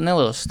 tur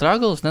neliels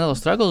struggles,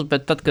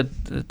 bet tad, kad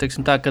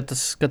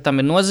tam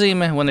ir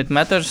nozīme, when it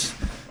matters,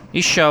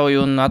 izšauj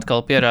un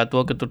atkal pierāda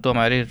to, ka tur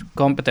tomēr ir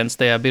kompetence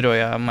tajā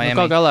birojā Miami.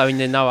 Kā galā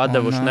viņi nav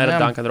atdevuši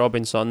ne Duncan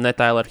Robinson, ne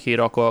Tyler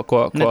Hero,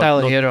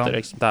 Hero.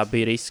 Tā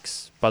bija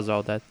risks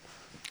pazaudēt.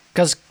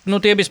 Kas,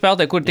 tie bija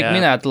spēlētāji, kuri tika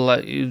minēti,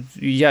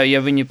 ja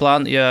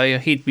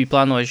Heat bija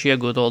plānojuši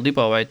iegūt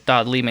Oladipo vai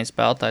tādu līmeņu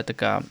spēlētāju, tā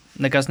kā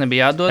nekas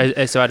nebija jādod.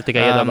 Es varu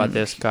tikai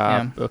iedomāties,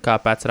 kā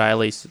pēc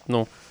Railijas,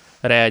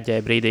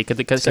 reaģēja brīdī,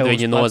 kad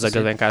viņi nozaga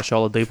vienkārši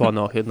Oladipo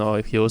no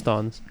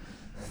Houstonas.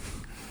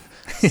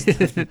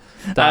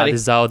 Tādi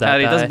zaudētāji.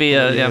 Arī tas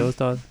bija,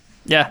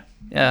 jā.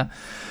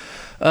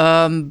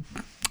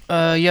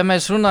 Ja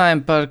mēs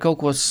runājam par kaut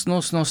ko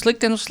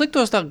sliktiem,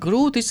 sliktos tā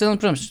grūti izcelt,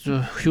 protams,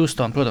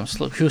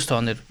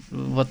 Houston ir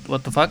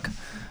what the fuck,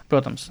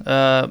 protams.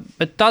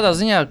 Bet tādā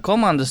ziņā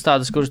komandas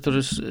tādas, kuras tur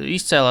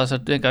izcēlās ar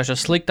vienkārši ar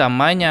sliktām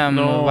maiņām,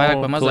 vairāk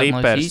vai mazāk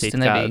man īsti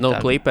nebija.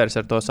 Clippers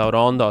ar to savu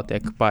Rondo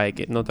tiek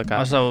paigi.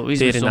 Ar savu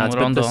izvisumu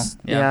Rondo.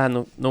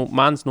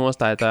 Mans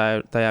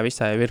nostāja tajā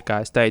visā ir,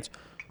 kā es teicu,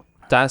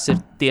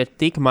 tie ir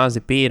tik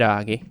mazi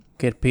pīrāgi,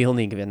 ka ir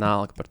pilnīgi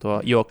vienalga par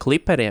to, jo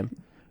Clipperiem,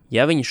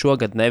 ja viņi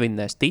šogad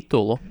nevinnēs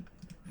titulu,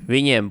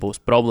 viņiem būs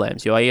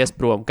problēmas, jo ies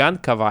prom gan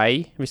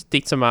Kawhi,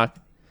 visticamāk,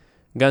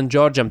 gan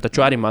Džordžam,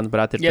 taču arī,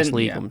 manuprāt, ir tas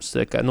līgums,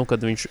 kad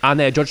viņš...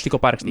 Džordžs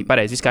tikko parakstīja,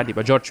 pareizi, viss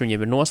kārtībā, Džordžs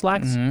viņiem ir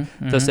noslēgts,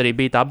 tas arī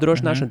bija tā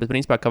apdrošināšana, bet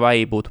principā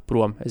Kawhi būtu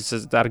prom, es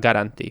ar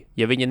garantiju.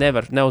 Ja viņi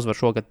neuzvar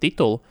šogad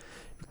titulu,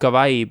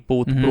 Kawhi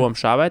būtu prom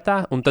šā vai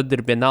tā, un tad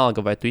ir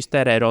vienalga, vai tu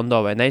iztērē Rondo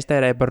vai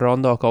neiztērē par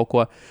Rondo kaut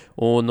ko,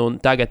 un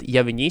tagad,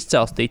 ja viņi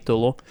izcels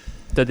titulu,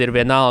 tad ir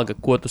vienalga,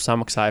 ko tu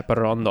samaksāji par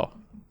Rondo.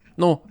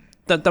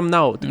 Tam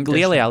nav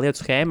lielajā lietu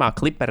schēmā,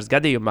 Clippers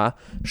gadījumā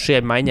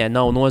šie maiņai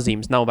nav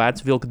nozīmes, nav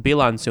vērts vilkt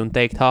bilanci un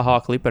teikt,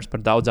 Clippers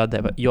par daudz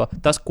atdeva, jo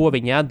tas, ko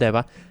viņi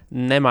atdeva,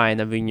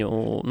 nemaina viņu,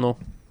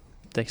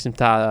 teiksim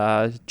tā,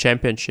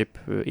 championship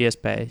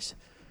iespējas.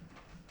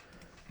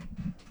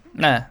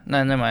 Nē,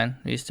 nemaina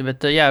īsti,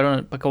 bet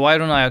par Kawhi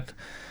runājot,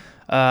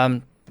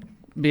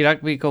 bija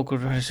kaut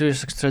kur, es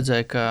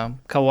redzēju,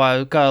 ka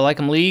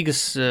laikam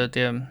līgas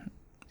tie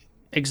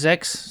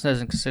execs,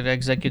 nezinu, kas ir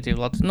executive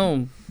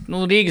Latvijas,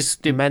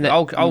 līgas tie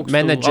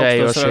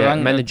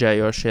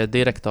menedžējošie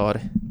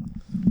direktori.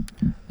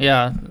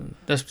 Jā,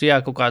 tas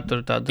kaut kā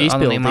tur tāda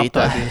anonīma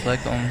aptādījums,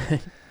 laikam.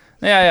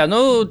 Jā,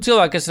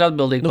 cilvēki, kas ir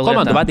atbildīgi par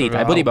komandu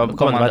vadītāji, būtībā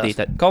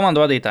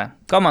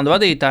komandu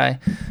vadītāji.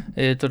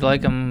 Tur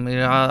laikam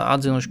ir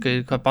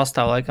atzinuši, ka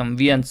pastāv laikam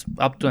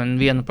aptuveni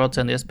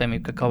 1%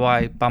 iespējamība, ka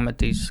Kawhi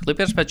pametīs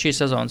Clippers pēc šīs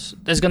sezonas.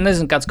 Es gan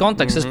nezinu, kāds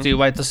konteksts,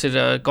 vai tas ir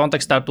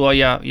kontekstā ar to,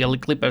 ja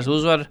Clippers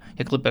uzvar,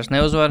 ja Clippers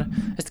neuzvar.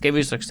 Es tikai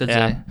virsrakstu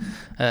redzēju.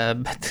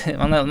 Bet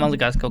man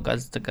likās kaut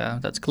kāds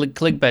tāds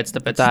clickbaits,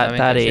 tāpēc tā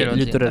arī,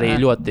 tur arī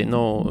ļoti,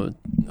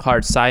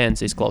 hard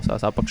science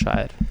izklausās apakšā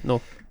ir,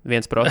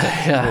 1%,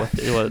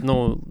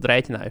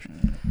 rēķinājuši.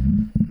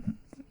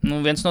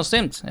 1 no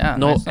 100. Jā,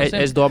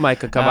 es domāju,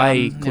 ka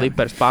Kawhi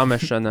Clippers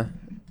pamešana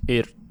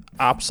ir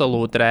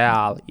absolūti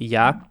reāli,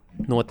 ja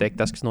notiek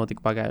tas, kas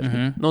notika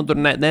pagājušajā. Nu, tur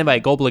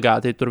nevajag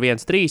obligāti tur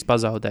 1-3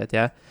 pazaudēt,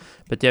 ja?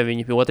 Bet ja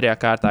viņi otrajā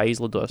kārtā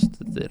izlidos,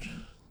 tad ir...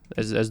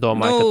 Es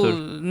domāju, ka tur...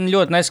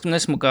 Ļoti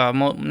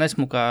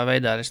nesmukā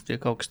veidā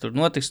kaut kas tur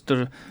notiks.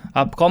 Tur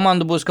ap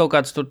komandu būs kaut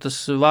kāds, tur tas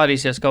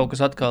vārīsies kaut kas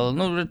atkal.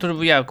 Nu, tur,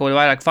 jā, kaut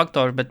vairāk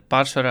faktori, bet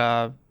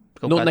pārsvarā...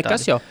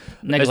 nekas jau.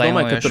 Es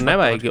domāju, ka tur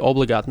nevajag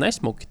obligāti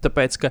nesmuki,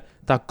 tāpēc, ka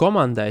tā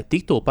komandai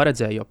titulu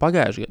paredzēja jau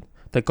pagājušajā gadā.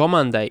 Tā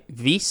komandai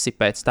visi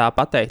pēc tā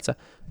pateica,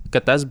 ka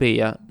tas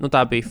bija,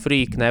 tā bija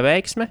frīka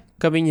neveiksme,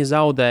 ka viņi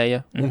zaudēja,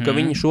 un ka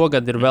viņi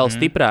šogad ir vēl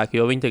stiprāki,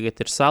 jo viņi tagad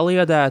ir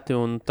saliedēti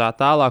un tā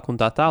tālāk.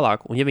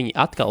 Un ja viņi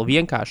atkal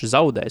vienkārši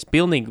zaudēs,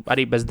 pilnīgi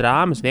arī bez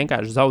drāmas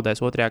vienkārši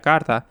zaudēs otrajā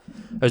kārtā,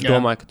 es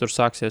domāju, ka tur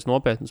sāksies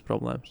nopietnas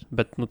problēmas.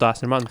 Bet,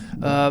 tās ir manas.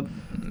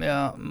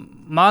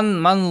 Man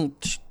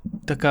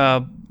tā kā...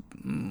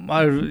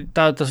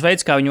 tas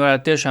veids, kā viņi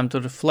varētu tiešām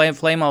tur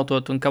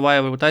flame-outot un kā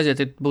vajag varbūt aiziet,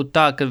 ir būt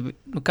tā, ka,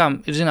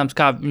 ir zināms,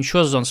 kā viņi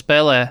šo sezonu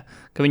spēlē,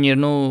 ka viņi ir,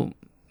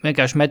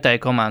 vienkārši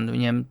metēja komandu.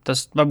 Viņiem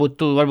tas, varbūt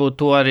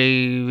to arī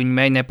viņi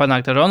mēģināja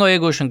panākt ar Rono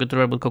iegūšanu, ka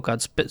tur varbūt kaut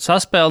kāds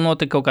saspēle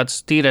notika, kaut kāds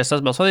tīrais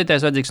saspēles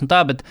vadītājs vajadzīgs un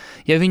tā, bet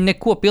ja viņi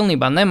neko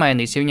pilnībā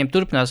nemainīs, ja viņiem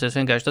turpināsies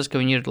vienkārši tas, ka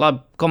viņi ir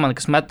labi komanda,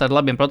 kas met ar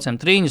labiem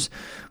procentu trīņus,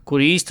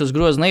 kuri īsti uz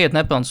grozu neiet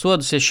nepelna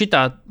sodus, ja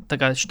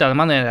šitā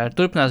manierā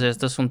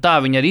turpināsies tas un tā,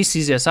 viņi arī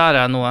izies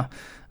ārā no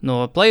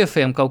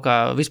playoffiem kaut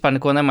kā vispār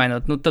neko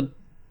nemainot, tad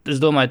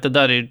es domāju,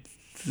 tad arī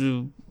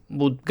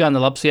būtu gana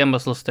labs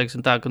iemesls,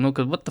 teiksim tā,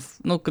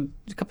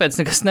 kāpēc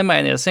nekas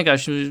nemainījās,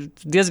 vienkārši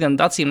diezgan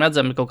acīm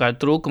redzami kaut kādi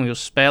trūkumi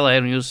jūsu spēlē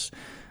ir un jūs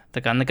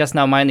nekas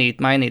nav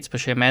mainīts pa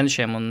šiem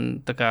mēnešiem un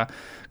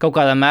kaut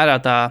kādā mērā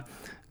tā,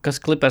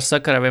 kas Clippers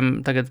sakarā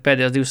tagad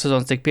pēdējās 2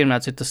 sezonas tiek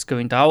pieminēts, ir tas, ka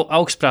viņa tā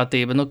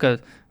augstprātība, ka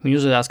viņi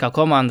uzvedās kā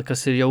komanda,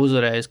 kas ir jau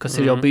uzvarējusi, kas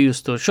ir jau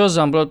bijusi tur.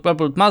 Šozām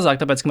varbūt mazāk,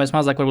 tāpēc, ka mēs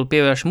mazāk varbūt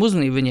pievēršam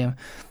uzmanību viņiem,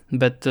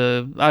 bet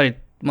arī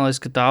man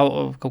liekas, ka tā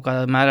kaut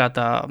kādā mērā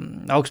tā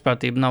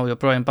augstprātība nav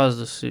joprojām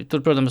pazudusi.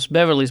 Tur, protams,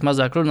 Beverlijs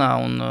mazāk runā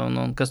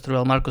un kas tur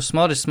vēl Markus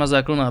Morris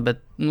mazāk runā,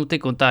 bet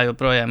tik un tā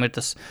joprojām ir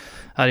tas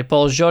arī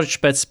Pols Džordžs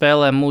pēc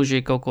spēlēm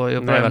mūžīgi kaut ko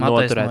joprojām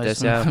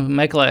attaisnojas.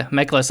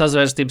 Meklē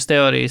sazvērstības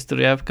teorijas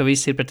tur, ka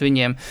visi ir pret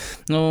viņiem.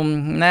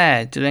 Nē,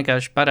 tu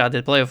vienkārši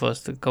parādiet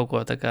playoffos kaut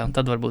ko, tad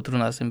varbūt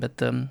runāsim,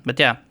 bet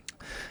jā.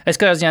 Es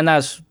kādā ziņā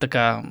neesmu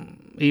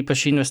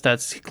īpaši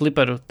investēts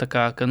Clipperu,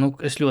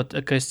 es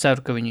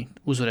ceru, ka viņi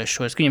uzvarēs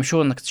šos. Ka viņiem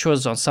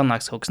šosezons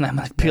sanāks kaut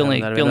kas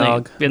pilnīgi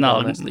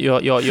vienalga.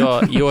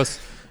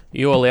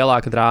 Jo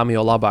lielāka drāma,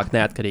 jo labāk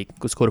neatkarīgi,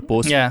 uz kuru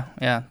pusi.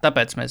 Jā,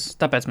 tāpēc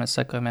mēs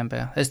sekojam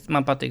NBA.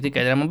 Man patīk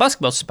tikai drāma. Man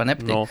basketbols vispār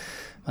nepatīk.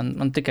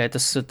 Man tikai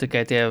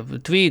tie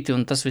tweeti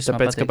un tas viss man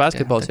patīk. Tāpēc, ka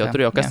basketbols jau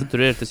tur kas tur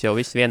ir, tas jau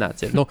viss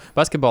vienāds ir.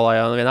 Basketbolā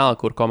jau vienalga,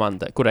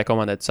 kurai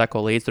komandai tu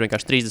seko līdzi, tur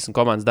vienkārši 30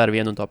 komandas dara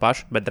vienu un to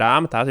pašu, bet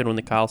drāma tā ir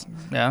unikāls.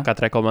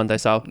 Katrai komandai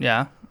savu.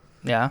 Jā.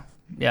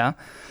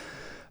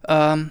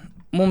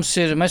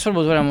 Mēs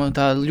varbūt varam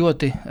tā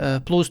ļoti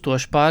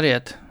plūstoši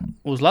pāriet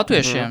uz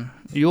latviešiem,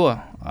 jo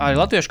arī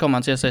latviešu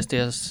komandas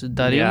iesaisties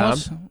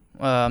darījumos.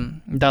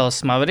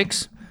 Dallas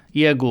Mavericks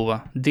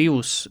ieguva 2,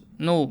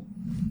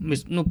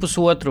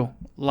 pusotru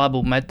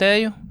labu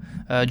metēju,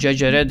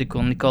 J.J. Rediku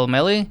un Nikolu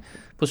Melī,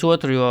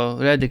 pusotru, jo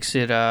Rediks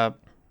ir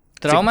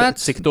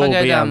traumēts. Cik tuvu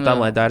bijām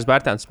tam, lai Dāris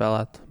Bērtāns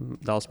spēlētu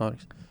Dallas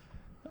Mavericks?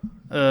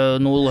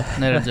 0,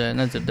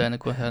 nedzirdēju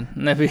neko.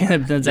 Nebija.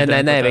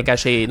 Nē,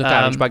 vienkārši, kā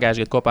viņš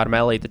pagājušajā gadā kopā ar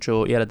Melī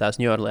taču ieradās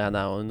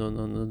Ņujorkā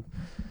un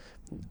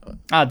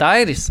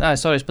Dairis,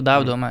 sorry, par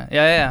Dāvu domāju.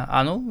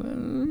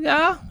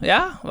 Jā,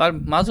 var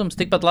mazums,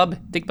 tikpat labi.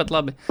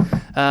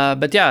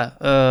 Bet jā,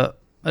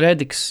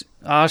 Rediks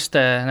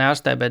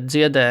neārstē, bet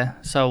dziedē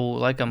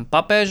savu, laikam,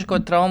 papēžu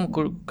kaut traumu,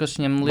 kas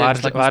viņam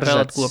liekas,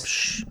 spēlēt kopš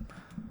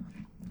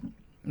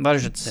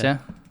Varžats, ja?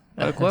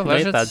 Ko,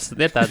 Varžats?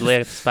 Ir tāda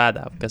lieta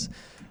spēdā,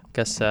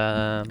 kas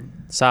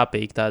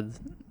sāpīgi tāda.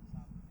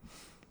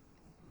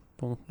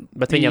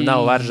 Bet viņam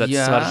nav Varžats.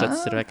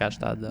 Varžats ir vienkārši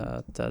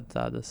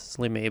tāda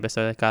slimība,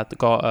 kā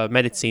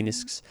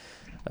medicīnisks,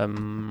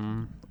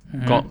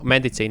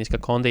 medicīniska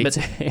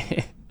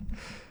kondīcija.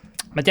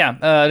 Bet jā,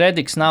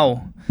 Rediks nav,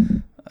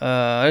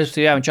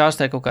 viņš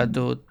ārstē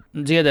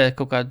dziedē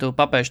kaut kādu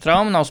papēžu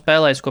traumu, nav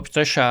spēlējis kopš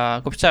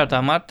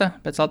 4. marta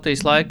pēc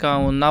Latvijas laika,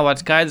 un nav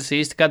vairs skaidrs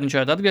īsti, kad viņš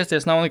varētu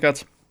atgriezties. Nav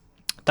nekāds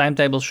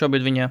timetables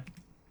šobrīd viņa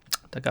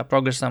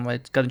progresam, vai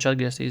kad viņš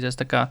atgriezīsies.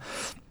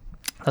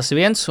 Tas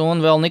ir viens,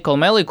 un vēl Nikola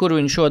Melī, kuru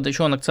viņš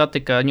šonakt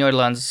satika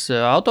Ņujorkas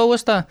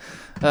autoostā.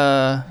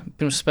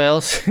 Pirms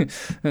spēles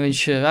viņš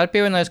arī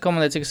pievienojas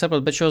komandai, cik es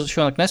saprotu, bet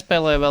šonakt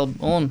nespēlēja vēl,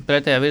 un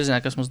pretējā virzienā,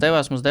 kas mums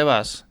devās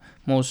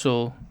mūsu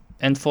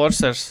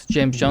enforcers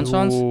James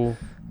Johnsons.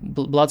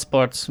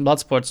 Bloodsports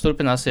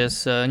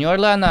turpināsies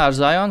Ņujorkā ar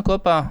Zionu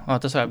kopā.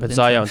 Tas var būt. Bet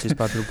Zions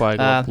vispār tur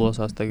baigi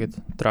plosās tagad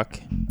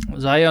traki.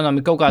 Zionam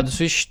ir kaut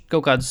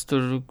kādas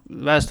tur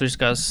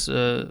vēsturiskās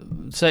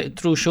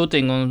true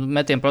shooting un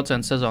metienu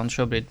procentu sezonas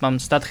šobrīd.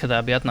 Man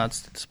Statheadā bija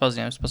atnācis tas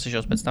paziņojums,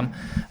 pasīšos pēc tam.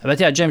 Bet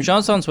jā, James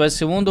Johnsons,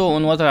 Wes Iwundu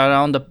un otrā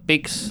raunda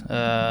picks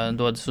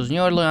dodas uz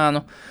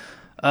Ņujorku.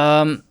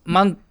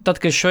 Man, tad,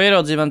 kad šo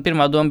ieraudzīju, man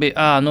pirmā doma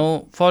bija,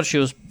 forši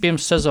jūs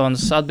pirms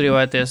sezonas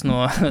atbrīvojaties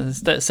no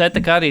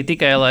Seta Karī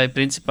tikai, lai,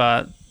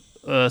 principā,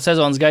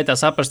 sezonas gaitā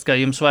saprast, ka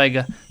jums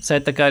vajag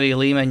Seta Karī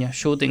līmeņa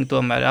šūtingu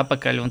tomēr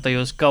apakaļ, un tad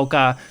jūs kaut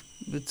kā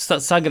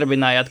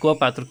sagrabinājāt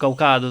kopā tur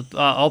kaut kādu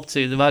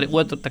opciju,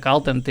 otru tā kā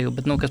alternatīvu,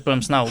 bet, kas,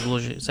 protams, nav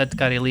gluži Seta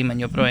Karī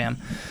līmeņa joprojām.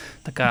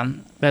 Tā kā,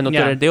 tur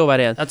ir divi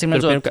varianti.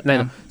 Redzot,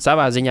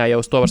 savā ziņā jau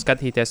uz to var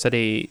skatīties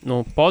arī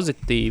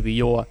pozitīvi,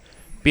 jo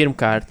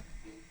pirmkārt,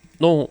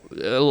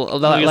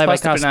 lai vai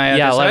kā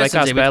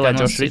spēlē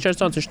Džošs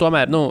Richardsons, viņš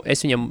tomēr, es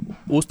viņam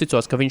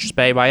uzticos, ka viņš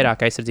spēja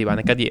vairāk aizsardzībā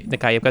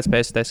nekā jebkad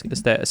spējas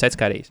Sets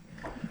Karīs.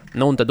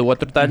 Un tad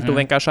otru daļu tu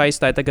vienkārši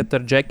aizstāji tagad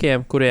ar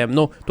džekiem, kuriem,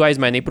 tu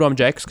aizmainīji prom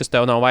džekus, kas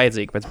tev nav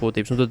vajadzīgi pēc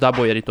būtības, un tu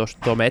dabūji arī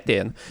to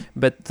metienu.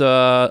 Bet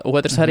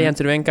otrs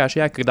variants ir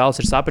vienkārši, ka Dallas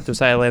ir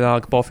sapratusi, lai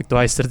nāk pofik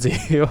to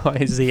aizsardzību,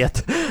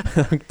 aiziet.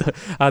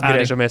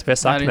 Atgriežamies pie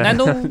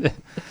saknēm.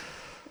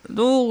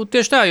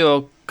 Tieši tā, jo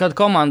kad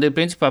komanda ir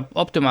principā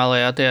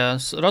optimālajā tajā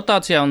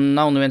rotācijā un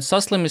nav neviens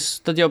saslimis,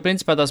 tad jau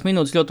principā tās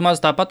minūtes ļoti maz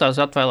tāpatās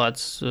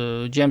atvēlētas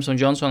Jamesam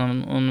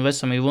Johnsonam un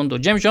Wesam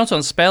Iwundu. James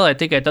Johnsons spēlēja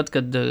tikai tad,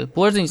 kad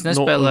Porziņš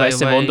nespēlēja.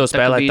 Wes Iwundu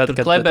spēlēja tad,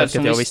 kad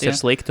jau viss ir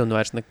slikti un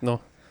vairs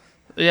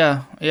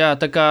Jā,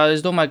 tā kā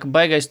es domāju, ka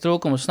baigais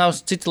trūkums nav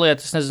cita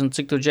lieta. Es nezinu,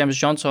 cik tur James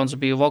Johnsons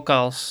bija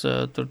vokāls,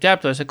 tur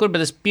ķēptojas,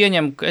 bet es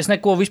pieņemu, ka es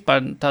neko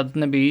vispār tādu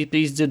nebiju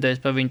īsti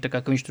dzirdējis par viņu, tā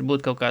kā ka viņš tur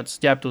būtu kaut kāds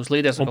ķēptos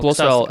līderis. Un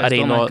plus vēl arī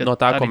no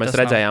tā, ko mēs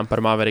redzējām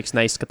par Mavericks,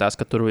 neizskatās,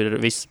 ka tur ir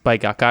viss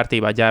baigā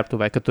kārtībā ģērbtu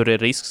vai ka tur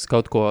ir risks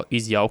kaut ko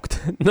izjaukt.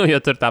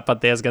 Jo tur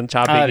tāpat diezgan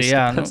čāpīgi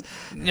izskatās.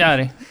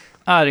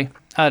 Arī.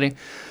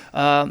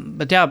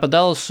 Bet jā, par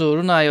Dallasu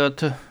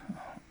runājot,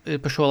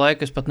 par šo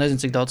laiku es pat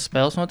nezinu, cik daudz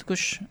spēles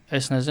notikuši.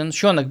 Es nezinu.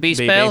 Šonakt bija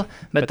spēle,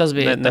 bet tas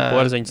bija ne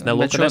Porziņš, ne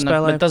Luka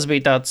nespēlēja. Tas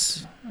bija tāds,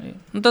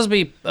 tas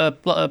bija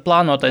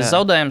plānotais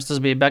zaudējums, tas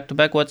bija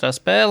back-to-back otrā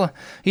spēle.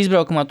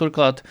 Izbraukumā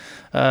turklāt,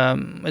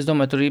 es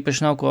domāju, tur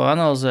īpaši nav ko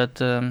analizēt.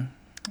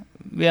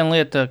 Viena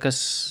lieta, kas,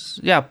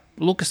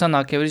 Luka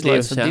sanāk jau ir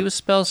izlaidis divas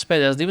spēles,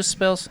 pēdējās divas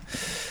spēles.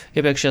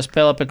 Iepriekšējā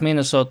spēlē pret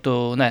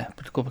Minnesotu,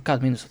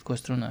 kādu Minnesotu, ko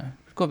es runāju?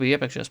 Ko bija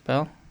iepriekšējā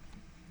spēle?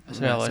 Es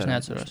reāli vairs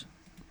neatceros.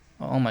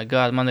 Oh my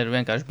God, man ir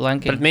vienkārši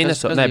blanki. Pret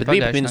Minnesota, bet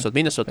bija pret Minnesota.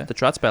 Minnesota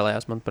taču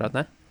atspēlējās, manuprāt,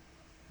 ne?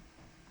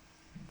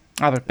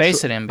 Pret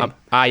Paceriem bija.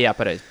 Jā,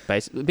 pareizi.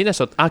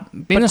 Minnesota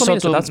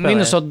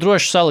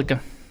droši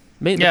salika.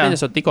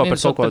 Minnesota tikko par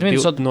kaut ko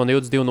no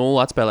 22-0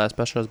 atspēlējās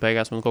pašās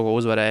beigās un kaut ko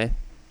uzvarēja.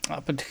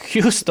 Pret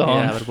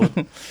Houstonu. Jā, varbūt.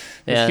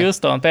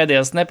 Houstonu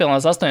pēdējās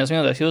nepilnās 8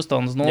 minūtēs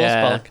Houstonu uz 0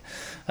 palika.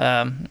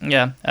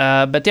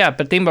 Bet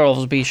pret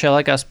Timberwolves bija šajā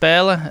laikā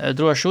spēle,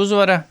 droši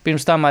uzvara.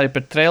 Pirms tam arī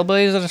pret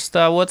Trailblazers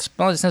tā otrs,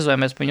 es nezinu,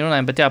 vai mēs par viņu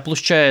runājam, bet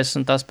plus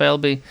 40 tā spēle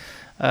bija.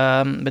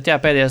 Bet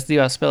pēdējās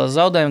divās spēlēs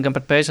zaudējumi, gan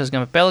pret Pacers,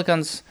 gan pret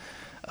Pelicans.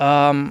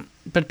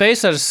 Pret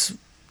Pacers,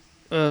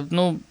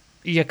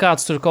 ja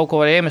kāds tur kaut ko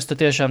var iemest, tad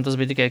tiešām tas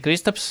bija tikai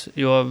Kristaps,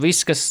 jo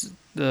viss,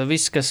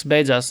 kas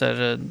beidzās ar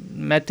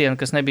metienu,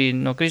 kas nebija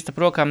no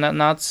Kristapa rokām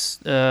nācis,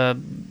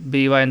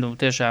 bija vai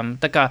tiešām.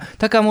 Tā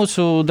kā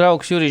mūsu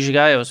draugs Jurijs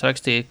Gājos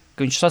rakstīja, ka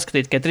viņš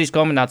saskatīja tikai 3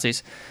 kombinācijas.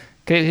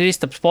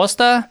 Kristaps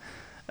postā,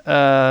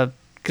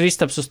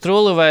 Kristaps uz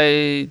truli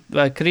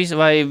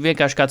vai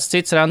vienkārši kāds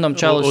cits random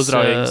čalis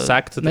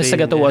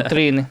nesagatavot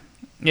trīni.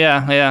 Jā,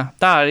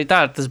 tā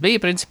tas bija,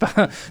 principā,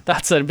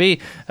 tāds arī bija.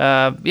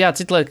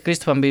 Cita lieta, ka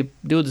Kristapam bija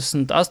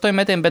 28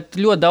 metieni, bet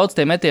ļoti daudz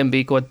tie metieni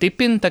bija ko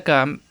tipini, tā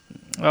kā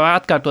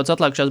atkārtots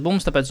atlākšās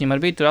bumbas, tāpēc viņam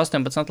arī bija tur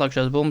 18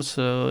 atlākšās bumbas.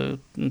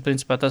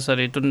 Principā tas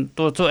arī,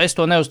 es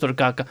to neuzturu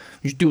kā, ka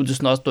viņš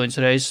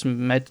 28 reizes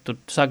meta tur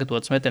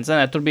sagatavots metiens.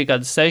 Tur bija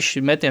kādi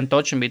 6 metieni,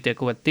 točiem bija tie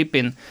kaut kādi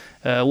tipini,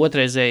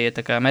 otrreizējie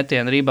tā kā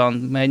metieni, rebound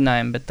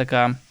mēģinājumi, bet tā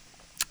kā.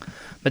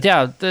 Bet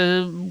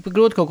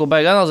grūti kaut ko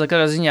baigi analizēt,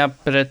 kādā ziņā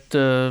pret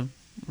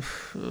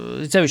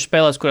sevišķi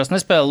spēlēs, kurās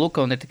nespēlē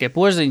Luka un ir tikai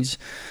Porziņš.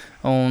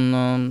 Un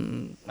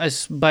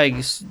es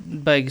baigi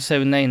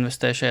sevi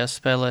neinvestēju šajās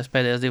spēlēs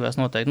pēdējās divās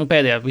noteikti.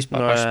 Pēdējā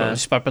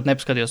vispār pat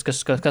nepaskatījos,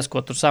 kas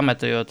ko tur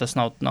sameta, jo tas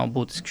nav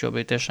būtiski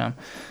šobrīd tiešām,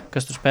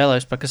 kas tur spēlē,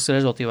 kas ir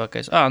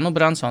rezultīvākais.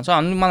 Bransons,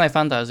 manai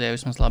fantāzijai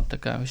vismaz labi, tā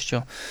kā viss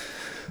čo.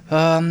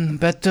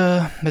 Bet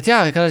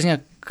kādā ziņā,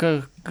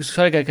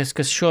 svarīgākais,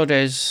 kas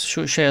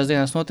šajās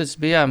dienās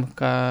noticis, bija,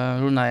 kā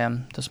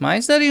runājām, tas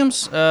mājas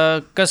darījums,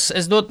 kas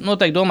es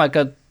noteikti domāju,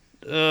 ka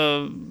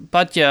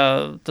pat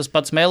ja tas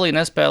pats Melī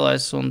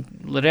nespēlēs un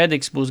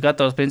Rediks būs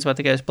gatavs principā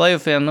tikai uz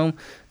playoffiem,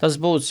 tas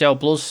būs jau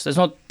plus.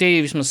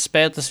 Tie vismaz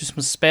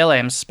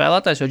spēlējams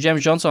spēlētājs, jo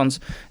James Johnsons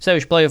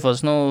sevišķi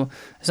playoffos,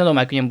 es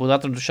nedomāju, ka viņam būtu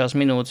atradušās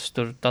minūtes,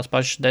 tur tās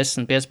pašas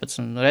 10,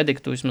 15,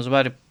 Rediku tu vismaz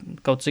vari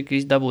kaut cik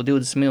dabūt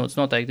 20 minūtes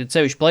noteikti.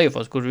 Sevišķi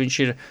playoffos, kur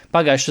viņš ir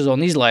pagājušā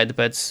sezonu izlaida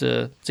pēc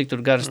cik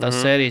tur garas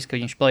tās sērijas,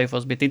 ka viņš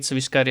playoffos bija ticis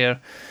visu karjeru.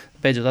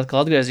 Beidzot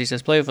atkal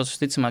atgriezīsies playoffos,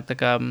 visticamāk, tā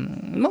kā,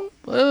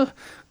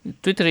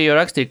 Twitterī jau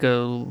rakstīja, ka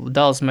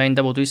Dallas mēģina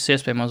dabūt visas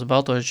iespējamos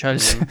baltos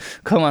čaļus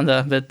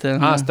komandā, bet...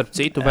 Starp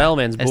citu, vēl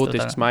viens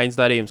būtisks maiņas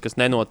darījums, kas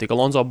nenotika.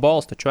 Lonzo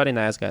Balls taču arī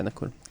neaizgāja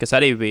nekur, kas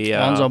arī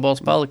bija... Lonzo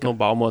Balls palika.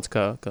 Baumots,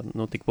 ka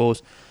tik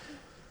būs.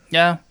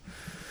 Jā,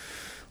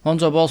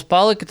 Lonzo Balls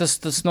palika, tas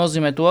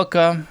nozīmē to,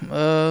 ka...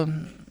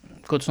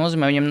 ko tas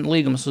nozīmē, viņam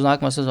līgumas uz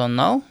nākamā sezonu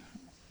nav.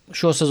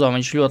 Šo sezonu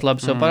viņš ļoti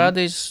labi sev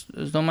parādījis.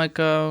 Es domāju,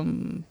 ka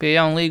pie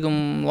jauna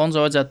līguma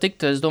Lonzo vajadzētu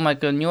tikt. Es domāju,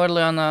 ka New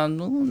Orleanā,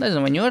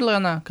 nezinu, vai New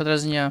Orleanā, katrā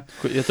ziņā.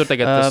 Ja tur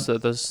tagad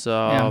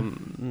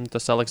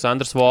tas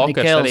Aleksandrs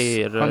Walkers Mikels, arī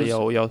ir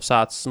jau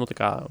sācis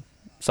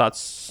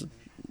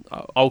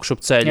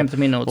augšup ceļu. Ņemt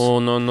minūtes.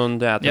 Un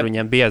tur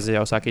viņiem biezi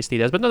jau sāk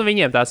iztīties. Bet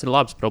viņiem tās ir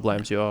labas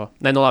problēmas, jo,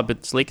 labi,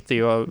 bet slikti,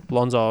 jo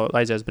Lonzo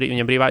aizies,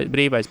 viņam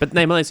brīvais. Bet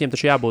man liekas, viņam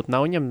taču jābūt,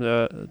 nav viņam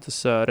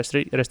tas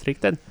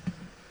restricted.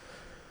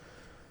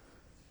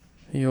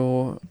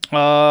 Jo...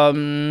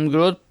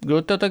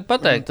 grūti tev tagad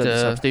pateikt. Tad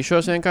es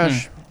apstīšos vienkārši.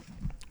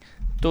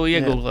 Tu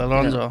ieguldi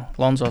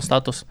Lonzo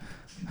status.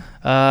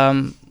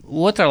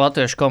 Otrā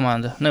latviešu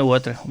komanda, ne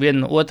otrā,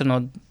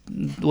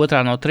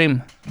 otrā no 3.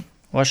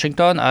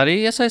 Washington arī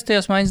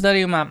iesaistījās maiņas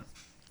darījumā.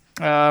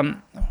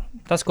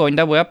 Tas, ko viņi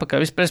dabūja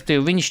apakaļ,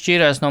 respektīvi, viņi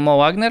šķīrās no Mo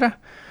Wagnera,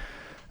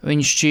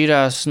 viņi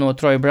šķīrās no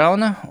Troja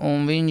Brauna,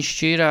 un viņi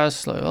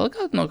šķīrās, vēl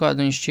no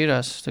kāda viņi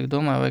šķīrās, es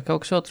domāju, vai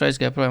kaut kas vēl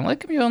aizgāja projām.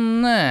 Laikam jau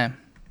nē.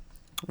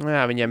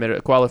 Jā, viņiem ir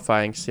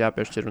qualifyings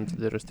jāpiešķir, un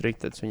tad ir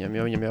restricted viņam,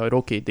 jo viņam jau ir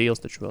rookie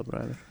deals taču vēl,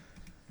 Brian.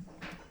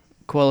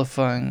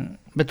 Qualifying.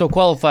 Bet to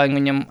qualifying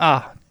viņam,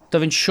 tad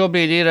viņš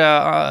šobrīd ir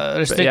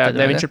restricted.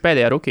 Jā, viņš ir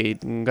pēdējā rookie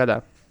gadā.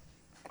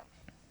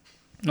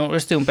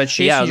 Restricted pēc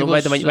šīs. Jā,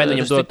 vai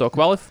viņam dod to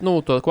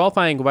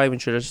qualifying, vai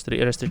viņš ir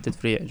restricted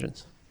free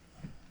agents.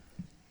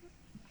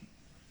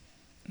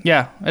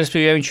 Jā,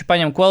 respektīvi, ja viņš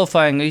paņem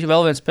qualifying,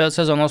 vēl viens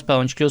sezonu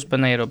nospēlē, viņš kļūst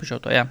par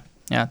neierobežoto, jā.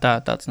 Jā,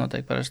 tāds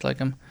notiek parasti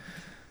laikam.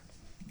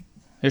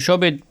 Jo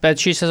šobrīd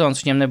pēc šīs sezonas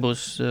viņam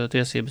nebūs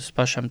tiesības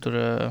pašam tur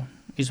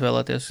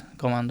izvēlēties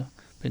komandu.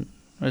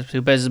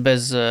 Bez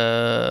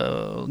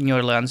New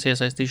Orleans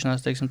iesaistīšanās,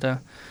 teiksim tā,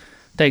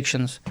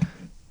 teikšanas.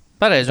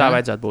 Pareizi. Tā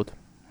vajadzētu būt.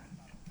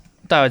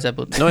 Tā vajadzētu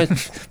būt.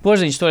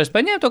 Porziņš toreiz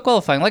paņēma to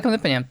qualifying, laikam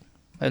nepaņēma.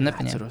 Vai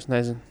nepaņēma?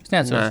 Nezinu. Es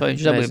neatceros, vai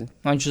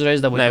viņš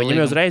uzreiz dabūja. Nē,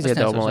 viņam uzreiz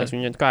iedeva, man liekas,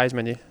 viņu kā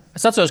aizmedīja.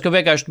 Es atceros, ka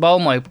vienkārši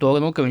baumoju to,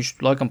 ka viņš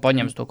laikam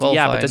paņems to qualifying.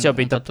 Jā, bet tas jau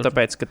bija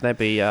tāpēc, ka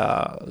nebija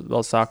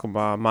vēl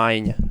sākumā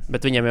maiņa.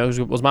 Bet viņam jau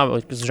uz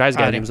Mavericks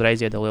aizgāja,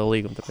 uzreiz iedeva lielu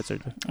līgumu.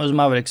 Uz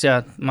Mavericks,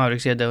 jā,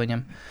 Mavericks iedeva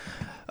viņam.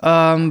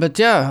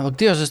 Bet jā,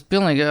 Dievs, es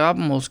pilnīgi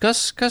apmuls.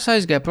 Kas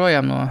aizgāja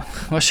projām no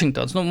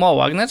Washingtons? Mo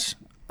Wagners,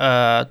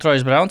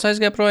 Trojs Brauns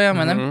aizgāja projām,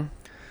 vai ne?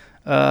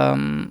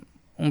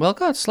 Un vēl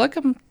kāds,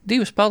 laikam,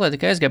 2 spēlētāji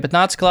tikai aizgāja, bet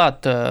nāca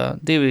klāt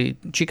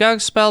 2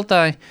 Čikāgas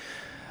spēlētāji.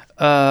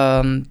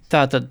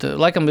 Tātad,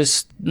 laikam,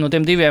 no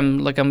tiem 2,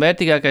 laikam,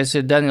 vērtīgākais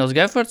ir Daniels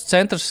Geffords,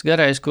 centrs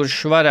garais, kurš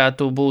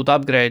varētu būt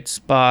upgrades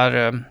pār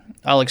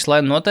Alex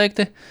Len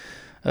noteikti.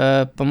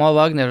 Pa Mo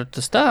Wagneru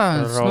tas tā,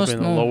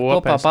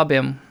 kopā pa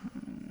abiem.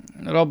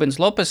 Robins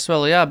Lopes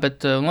vēl, jā,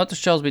 bet otrs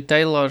čels bija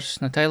Taylors,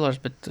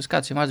 bet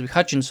kāds viņam vārds bija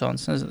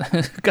Hutchinsons, nezinu,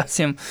 kāds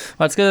viņam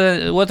vārds,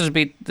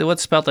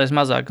 otrs spēlētājs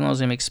mazāk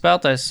nozīmīgs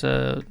spēlētājs,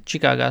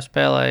 Čikāgā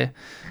spēlēja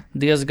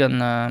diezgan,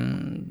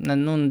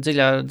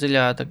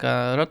 dziļā tā kā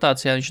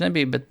rotācijā viņš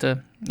nebija, bet,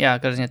 jā,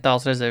 kā ziņā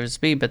tāls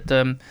rezervis bija, bet,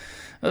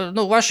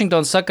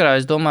 Washingtons sakarā,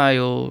 es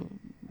domāju,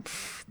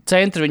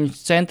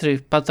 centri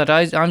pat ar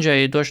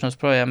Andžēju došanos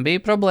projām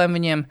bija problēma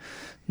viņiem,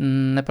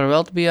 ne par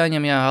velti bija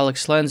jāņem, jā,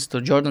 Alex Lenz,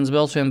 tur Jordans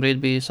Bells vien brīd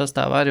bija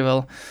sastāvā arī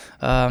vēl,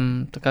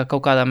 tā kā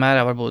kaut kādā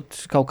mērā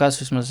varbūt kaut kas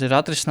vismaz ir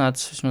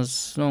atrisināts, vismaz,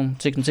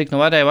 cik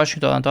varēja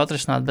Washingtonā to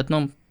atrisināt, bet,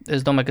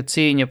 es domāju, ka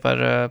cīņa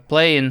par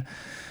play-in,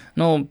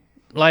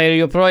 lai arī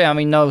joprojām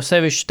viņi nav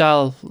sevišķi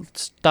tālu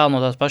no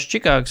tās pašas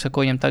Čikāgas,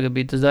 ko viņam tagad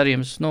bija tas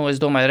darījums,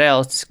 es domāju,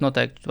 realistiski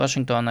noteikti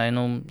Washingtonai,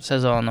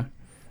 sezona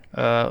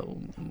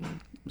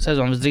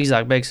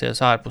visdrīzāk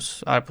beigsies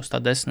ārpus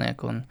tā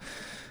desmitnieka, un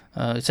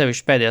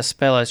sevišķi pēdējās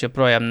spēlēs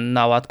joprojām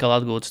nav atkal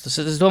atgūts.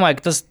 Es domāju,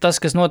 ka tas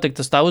kas notika,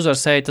 tas tā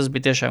uzvarsēja, tas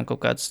bija tiešām kaut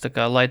kāds tā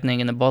kā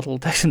lightning in a bottle,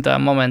 teiksim tā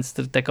moments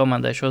te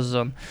komandai šo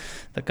sezonu.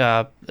 Tā kā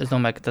es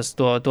domāju, ka tas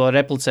to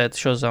replicēt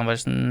šo sezonu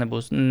vairs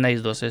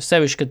neizdosies.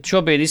 Sevišķi, ka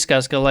šobrīd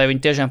izskatās, ka lai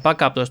viņi tiešām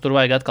pakāptos, tur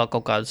vajag atkal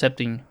kaut kādu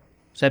 7,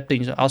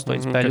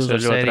 8 spēļu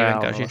uzvarsēju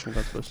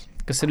vienkārši.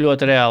 Kas ir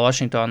ļoti reāli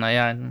Washingtonā,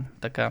 jā,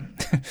 tā kā.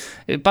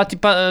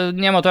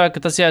 Ņemot vērā, ka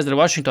tas jāizdara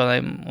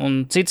Washingtonai, un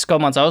citas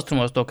komandas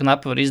austrumos to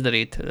knapi var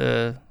izdarīt,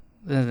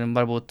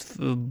 varbūt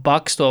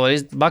Bucks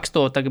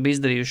to tagad bija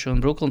izdarījuši, un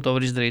Brooklyn to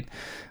var izdarīt,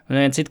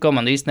 un viena cita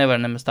komanda īsti nevar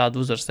nemaz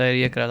tādu uzvaru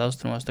sēriju iekrāt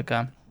austrumos, tā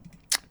kā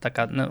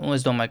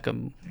es domāju, ka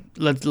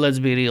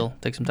let's be real,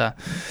 teiksim tā.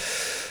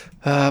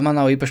 Man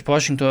nav īpaši pa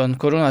Washingtonu,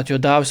 ko runāt,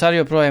 jo Dāvis arī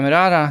joprojām ir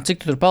ārā.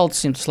 Cik tu tur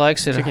palicis, tas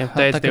laiks ir?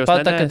 Tā,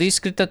 kad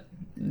izkrita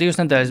 2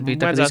 nedēļas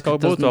bija. Vajadzētu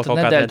kaut būt vēl kaut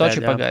kāda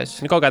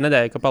nedēļa. Kaut kāda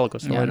nedēļa, ka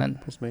palikusi.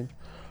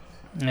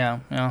 Jā.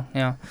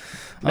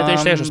 Bet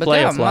viņš tieši uz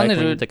play-off laiku,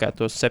 viņi tā kā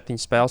tos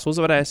 7 spēles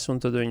uzvarēs, un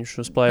tad viņš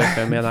uz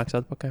play-offiem ienāks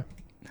atpakaļ.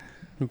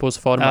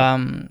 Būs formā.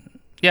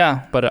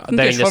 par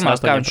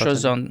 98%.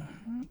 Sezonu.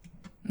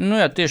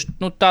 Tieši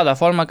tādā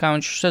formā, kā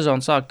viņš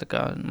sezonu sāk.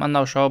 Man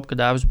nav šaubu, ka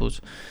Dāvis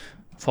būs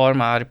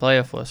formā arī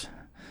playoffos.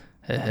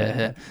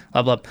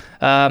 Labi.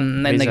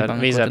 Negribam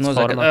neko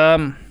nozagt.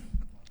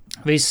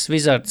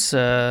 Wizards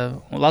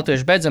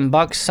latviešu beidzam,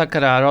 Bucks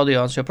sakarā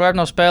Rodions joprojām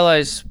nav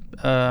spēlējis.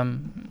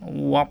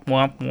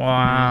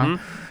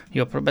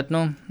 Bet,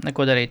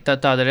 neko darīt.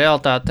 Tāda ir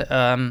realitāte.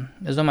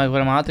 Es domāju, ka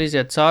varam ātri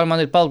iziet cauri.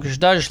 Man ir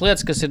palikušas dažas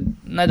lietas, kas ir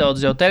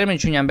nedaudz jau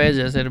termiņš viņām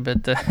beidzies.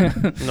 Bet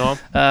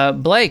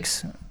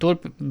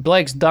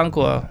Blakes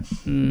danko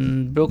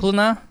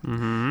Brooklynā.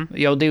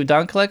 Jau 2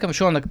 danki, laikam.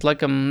 Šonakt,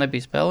 laikam,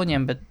 nebija spēle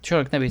viņiem, bet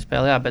šonakt nebija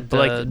spēle, jā. Bet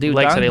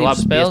Blakes arī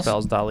labas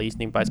piespēles dāli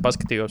īstenībā. Es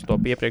paskatījos to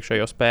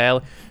iepriekšējo spēli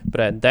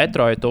pret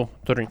Detroitu.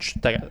 Tur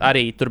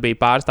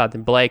bija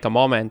pārstāti Blakea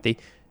momenti,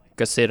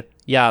 kas ir,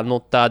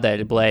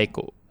 tādēļ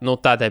Blakeu.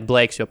 Tādēļ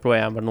Blakes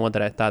joprojām var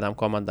noderēt tādām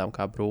komandām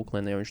kā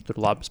Brooklyn, jo viņš tur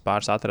labas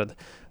pāris atrada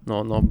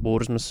no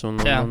burzmas un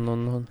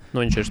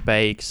viņš ir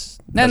spējīgs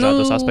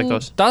dažādos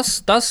aspektos.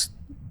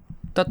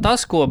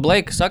 Tas, ko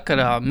Blake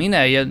sakarā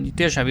minēja,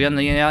 tiešām, ja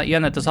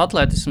ne tas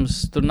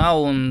atletisms tur nav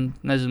un,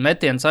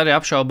 metiens arī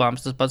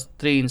apšaubāms, tas pats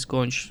trīnis,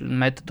 ko viņš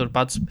meta tur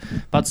pats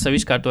sev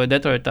izkārtoja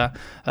Detroitā.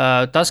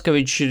 Tas, ka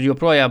viņš ir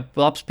joprojām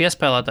labs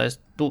piespēlētājs,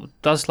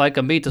 tas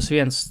laikam bija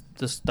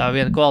tā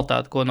viena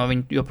kvalitāte, ko no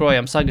viņa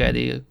joprojām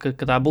sagaidīja,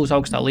 ka tā būs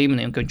augstā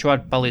līmenī un ka viņš var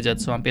palīdzēt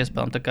savām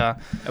piespēlēm. Tā kā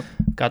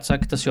tu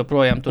saki, tas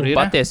joprojām tur ir.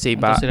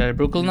 Patiesībā, tas ir arī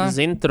Brooklynā.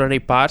 Tur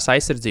arī pāris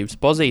aizsardzības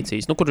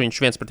pozīcijas, kur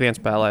viņš 1-1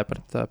 spēlē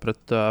pret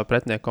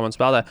pretinieku komandu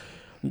spēlē.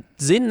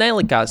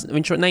 Nelikās,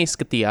 viņš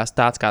neizskatījās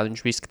tāds, kā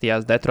viņš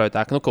izskatījās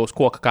Detroitā, ka uz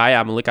koka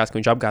kājām un likās, ka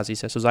viņš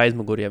apgāzīsies uz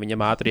aizmuguri, ja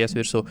viņam ātri ies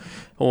virsū.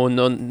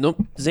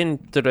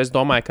 Tur es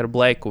domāju, ka ar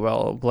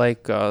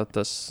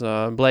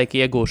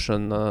Blake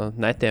iegūšana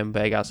netiem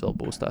beigās vēl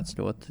būs tāds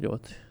ļoti,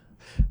 ļoti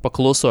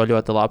pakluso,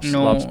 ļoti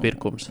labs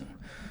pirkums.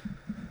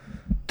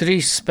 3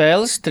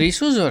 spēles,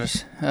 3 uzvaras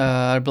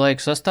ar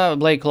Blake sastāvu.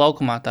 Blake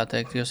laukumā, tā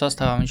teikt, jo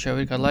sastāvā viņš jau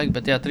ir kādu laiku,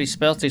 bet 3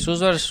 spēles, 3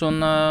 uzvaras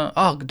un,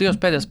 Dievs,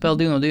 pēdējā spēle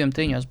 2 no 2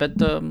 triņos, bet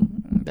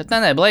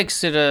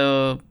Blakes ir,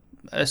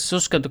 es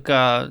uzskatu,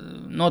 ka,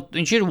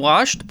 viņš ir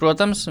washed,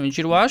 protams,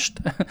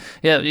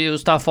 ja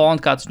uz tā fona,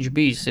 kāds viņš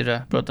bijis,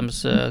 ir,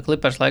 protams,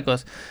 Clippers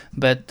laikos,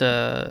 bet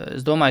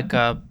es domāju,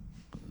 ka,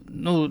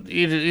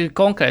 ir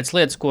konkrētas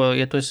lietas, ko,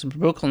 ja tu esi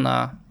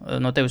Brooklynā,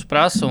 no tevis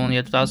prasa, un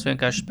ja tu tās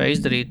vienkārši spēj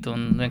izdarīt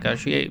un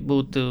vienkārši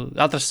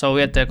atrast savu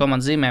vietu tajā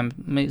komandas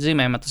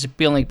zīmējumā, tas ir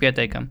pilnīgi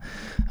pieteikami.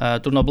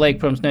 Tur no Blake,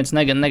 protams,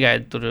 neviens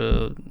negaida tur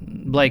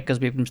Blake,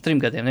 kas bija pirms 3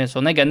 gadiem. Neviens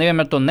vēl negaida,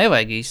 nevienmēr to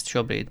nevajag īsti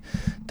šobrīd.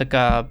 Tā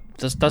kā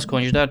tas, ko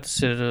viņš dara, tas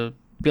ir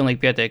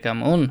pilnīgi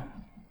pieteikami. Un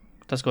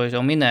tas, ko es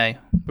jau minēju,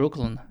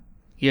 Brooklyn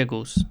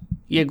iegūs,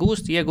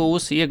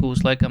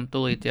 laikam,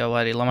 tūlīt jau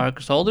arī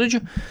Lamarcus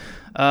Aldridžu.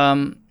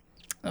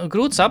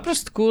 Grūti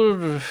saprast, kur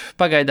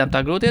pagaidām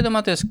tā grūti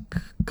iedomāties,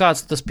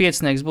 kāds tas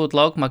piecinieks būtu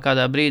laukumā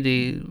kādā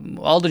brīdī.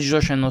 Aldridžs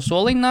droši vien no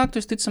soliņa nāktu,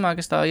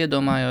 visticamāk, es tā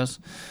iedomājos.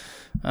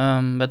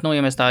 Bet,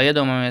 ja mēs tā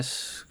iedomājamies,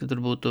 ka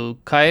tur būtu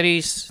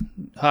Kairijs,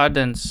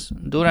 Hardens,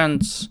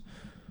 Durants,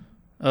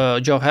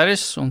 Joe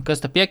Harris, un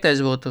kas tā 5.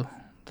 būtu,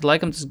 tad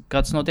laikam tas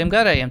kāds no tiem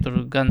garējiem.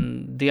 Tur gan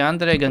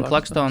DeAndre, gan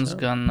Claxtons,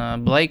 gan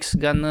Blakes,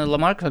 gan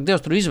Lamarcus.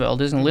 Dievs, tur izvēle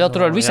diezgan liela.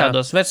 Tur var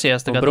visādos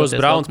versijās. Bruce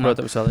Browns,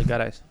 protams, vēl ir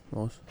garais.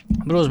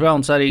 Bruce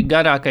Browns arī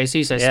garākais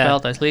īsais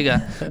spēlētājs līgā.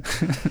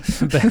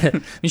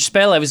 Viņš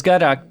spēlē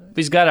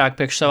visgarāk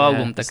priekš savu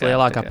augumu. Tas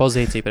lielākā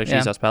pozīcija priekš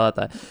īsā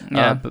spēlētāja.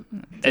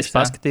 Es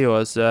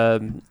paskatījos,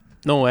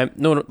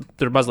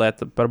 tur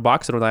mazliet par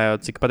Bucks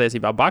runājot, cik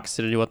patiesībā Bucks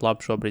ir ļoti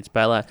labi šobrīd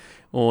spēlē.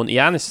 Un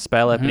Jānis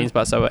spēlē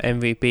principā savu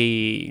MVP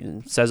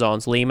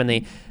sezonas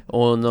līmenī.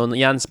 Un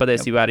Jānis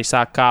patiesībā arī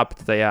sāk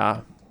kāpt tajā,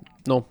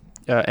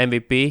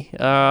 MVP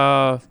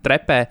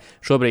trepē.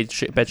 Šobrīd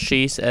pēc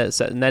šīs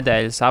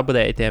nedēļas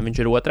updateiem viņš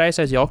ir 2.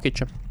 aiz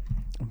Jokiča.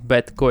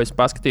 Bet, ko es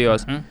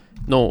paskatījos,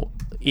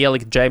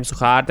 ielikt Jamesu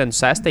Hardenu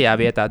 6.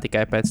 vietā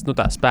tikai pēc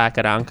tā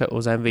spēka ranka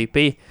uz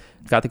MVP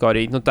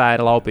kategoriju, tā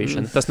ir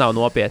laupīšana. Tas nav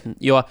nopietni,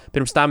 jo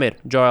pirms tam ir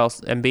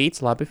Joels Embiids,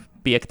 labi,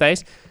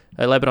 5.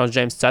 LeBrons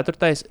James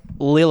 4.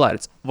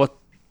 Lillards.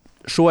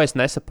 Šo es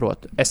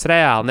nesaprotu. Es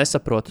reāli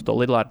nesaprotu to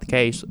Lillardu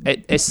keisu.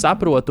 Es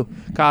saprotu,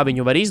 kā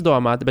viņu var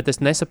izdomāt, bet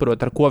es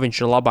nesaprotu, ar ko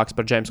viņš ir labāks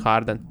par Jamesu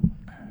Hardenu.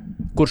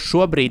 Kurš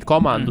šobrīd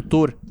komandu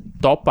tur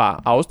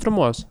topā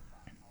austrumos,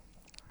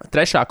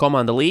 3.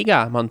 komanda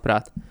līgā,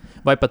 manuprāt,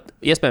 vai pat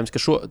iespējams, ka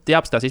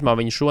jāapstās īstenībā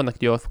viņa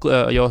šonakt, jo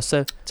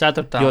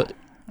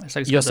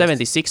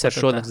 76ers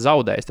šonakt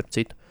zaudēja, starp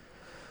citu.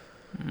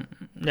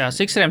 Jā,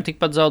 Sixeriem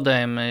tikpat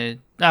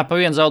zaudējumi. Pa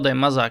vienu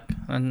zaudējumu mazāk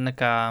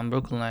nekā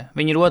Brooklynai.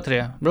 Viņi ir 2.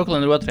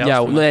 Brooklyn ir 2. Jā,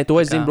 to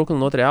es zinu, Brooklyn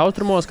 2.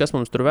 austrumos, kas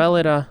mums tur vēl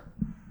ir.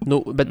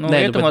 Bet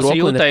Rietumos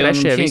ir Jūtai un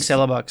Phoenixai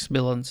labāks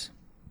bilants.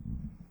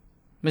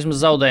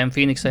 Vismaz zaudējumi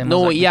Phoenixai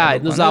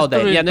mazāk.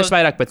 Zaudējumi. Es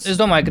vairāk pēc... Es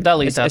domāju, ka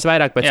dalītās. Es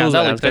vairāk pēc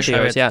uzvarām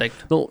skatījos.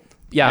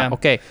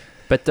 Ok.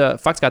 Bet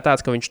fakts kā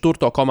tāds, ka viņš tur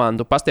to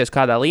komandu pasties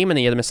kādā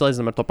līmenī, ja mēs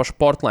salīdzinām ar to pašu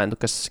Portlandu,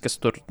 kas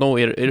tur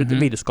ir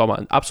vidus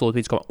komanda, absolūti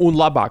vidus komanda un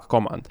labāka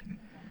komanda.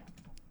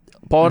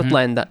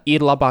 Portlanda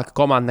ir labāka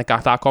komanda nekā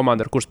tā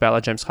komanda, ar kur spēlē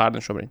James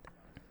Harden šobrīd.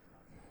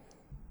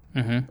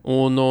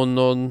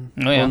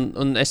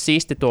 Un es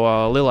īsti to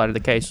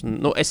Lillarda case.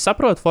 Es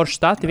saprotu foršu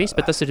stati visu,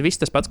 bet tas ir viss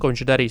tas pats, ko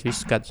viņš ir darījis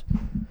visus gadus.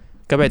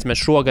 Kāpēc mēs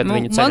šogad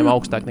viņu ceļam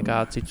augstāk nekā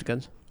citus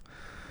gadus?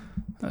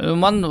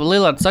 Man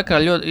Lillarda saka,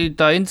 ļoti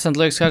tā interesanti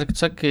liekas, ka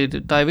saka,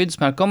 tā ir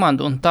vidusmēra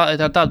komanda, un tā ir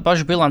tāda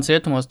paša bilants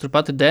rietumos,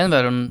 turpat ir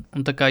Denver,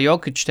 un tā kā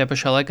Jokic tie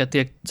pašā laikā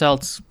tiek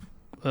celts,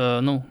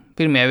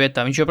 pirmajā vietā.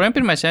 Viņš joprojām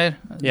pirmais, jā, ir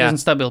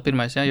diezgan stabili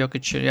pirmais, jā,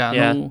 Jokic ir,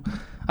 jā.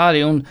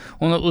 Arī, un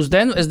uz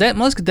man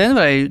liekas, ka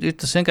Denverai ir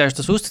tas vienkārši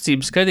tas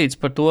uzticības kredīts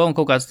par to, un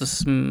kaut kāds tas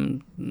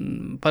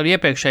par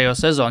iepriekšējo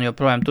sezonu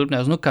joprojām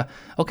turpinās.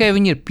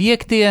 Viņi ir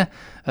 5.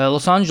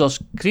 Los Angeles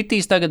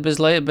kritīs tagad bez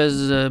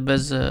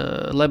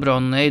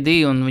LeBron un AD,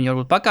 un viņi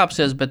varbūt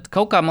pakāpsies, bet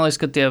kaut kā, man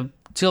liekas, ka tie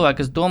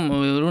cilvēki, kas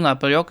runā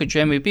par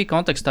Jokiču MVP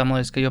kontekstā, man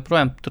liekas, ka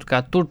joprojām tur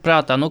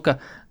prātā,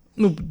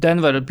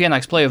 Denver,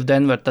 pienāks playoff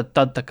Denver,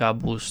 tad tā kā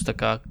būs, tā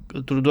kā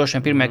tur droši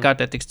vien pirmajā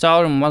kārtē tiks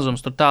cauri un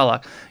mazums tur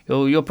tālāk.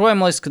 Joprojām,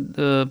 man liekas, ka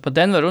pa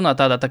Denver runā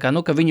tādā,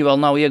 ka viņi vēl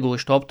nav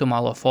ieguvuši to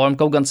optimālo formu,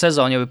 kaut gan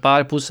sezona jau ir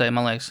pāri pusē,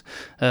 man liekas.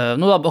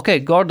 Labi,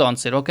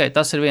 Gordons ir,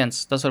 tas ir viens,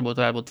 tas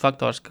varētu būt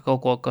faktors, ka kaut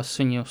ko, kas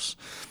viņus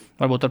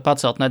varbūt var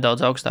pacelt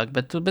nedaudz augstāk,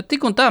 bet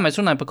tik un tā mēs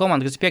runājam par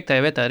komandu, kas ir 5.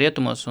 vietā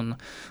rietumos,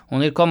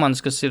 un ir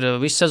komandas, kas ir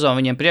visu sezonu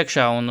viņiem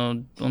priekšā,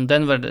 un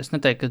Denver, es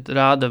neteiktu, ka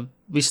rāda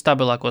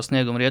visstabilāko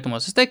sniegumu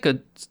rietumos. Es teiktu,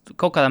 ka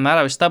kaut kādā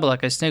mērā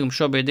visstabilākais sniegums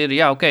šobrīd ir,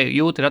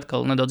 Jūta ir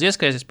atkal nedaudz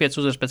ieskrējies,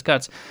 5 uzvaras pēc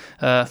kārtas.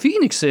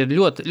 Phoenix ir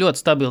ļoti, ļoti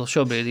stabili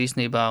šobrīd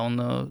īstenībā,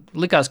 un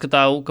likās, ka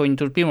viņi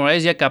tur pirmo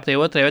reizi iekāptie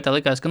 2. vietā,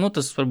 likās, ka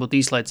tas varbūt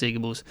īslaicīgi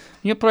būs.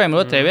 Viņi joprojām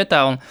ir 2.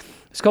 vietā, un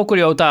es kaut kur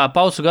jau tā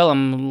pausu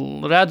galam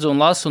redzu un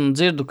lasu un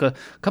dzirdu, ka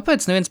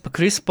kāpēc neviens par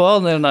Krisu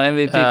Paulu nerunā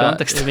MVP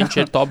kontekstā? Viņš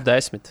ir top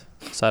 10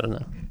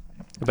 sarunā.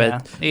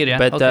 Bet,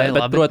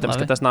 protams,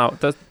 ka tas nav.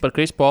 Tas par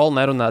Krisu Paulu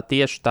nerunā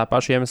tieši tā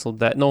paša iemesla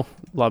dēļ,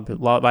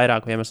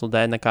 vairāku iemeslu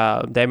dēļ nekā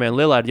Damian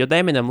Lillard, jo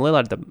Damianam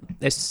Lillardam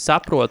es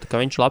saprotu, ka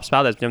viņš ir labs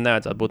spēlētājs, viņam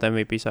nevajadzētu būt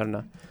MVP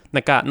sarunā.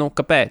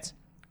 Kāpēc?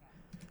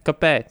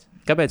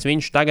 Kāpēc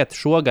viņš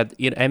šogad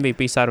ir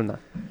MVP sarunā?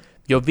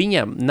 Jo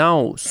viņam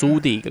nav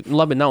sūdīga,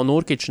 nav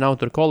Nurkičs, nav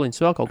tur Kolins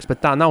vēl kaut kas,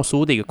 bet tā nav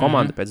sūdīga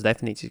komanda pēc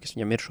definīcijas, kas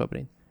viņam ir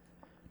šobrīd.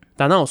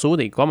 Tā nav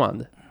sūdīga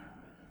komanda.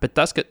 Bet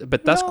tas,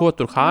 ko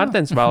tur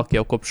Hardens valk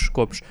jau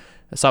kopš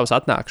savas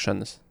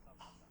atnākšanas,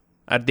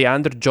 ar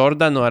DeAndre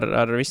Jordanu,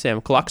 ar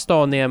visiem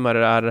Klakstoniem,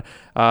 ar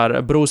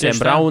Brūsiem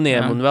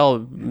Brauniem un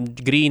vēl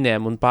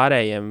Grīniem un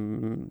pārējiem,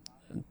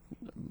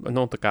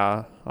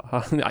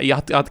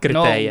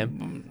 atkritējiem.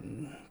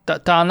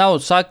 Tā nav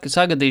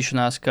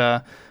sagadīšanās,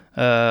 ka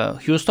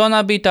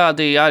Houstonā bija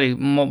tādi arī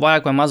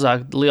vairāk vai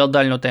mazāk liela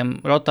daļa no tiem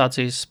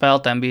rotācijas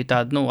spēlētēm bija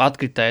tādi,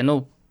 atkritēji,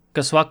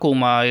 kas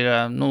vakumā ir,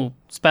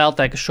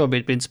 spēlētāji, kas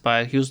šobrīd, principā,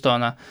 ir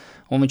Houstonā.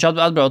 Un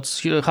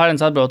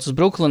Hardens atbrauc uz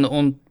Brooklynu,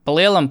 un pa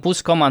lielam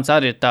pusi komandas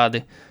arī ir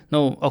tādi,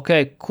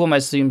 ko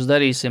mēs jums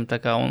darīsim, tā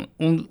kā,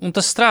 un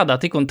tas strādā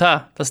tik un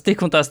tā,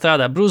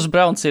 strādā. Bruce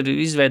Browns ir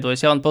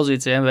izveidojis jaunu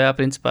pozīciju NBA,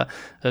 principā,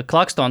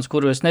 Klakstons,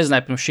 kuru es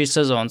nezināju pirms šīs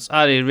sezonas,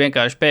 arī ir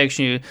vienkārši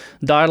pēkšņi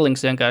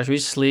darlings, vienkārši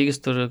visas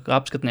līgas tur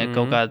apskatnieki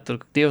kaut kādi,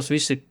 tur divas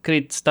visi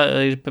krīt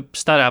ir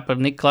starā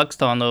par Niku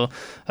Klakstonu.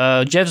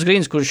 Jeffs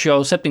Greens, kurš jau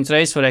 7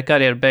 reizes varēja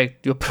karjeru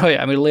beigt,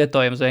 joprojām ir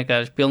lietojams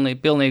vienkārši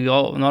pilnīgi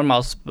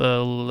normāls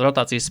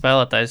rotācijas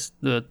spēlētājs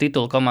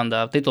titulu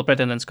komandā, titulu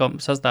pretendents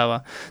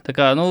sastāvā. Tā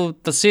kā,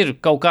 tas ir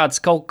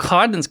Hardens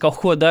kaut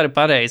ko dara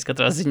pareizi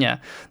katrā ziņā.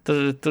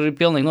 Tur ir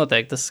pilnīgi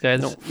noteikti tas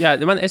skaidrs.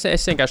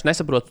 Es vienkārši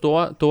nesaprotu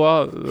to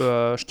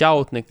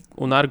šķautni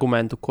un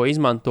argumentu, ko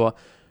izmanto,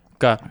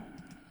 ka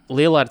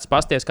Lillards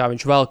pasties, kā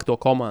viņš velk to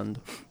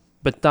komandu.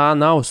 Bet tā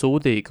nav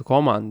sūdīga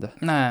komanda.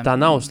 Tā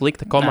nav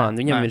slikta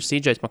komanda. Viņam ir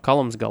CJs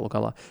McCollums galu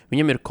galā.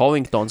 Viņam ir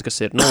Covingtons, kas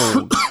ir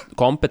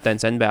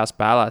kompetents NBA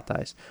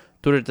spēlētājs.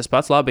 Tur ir tas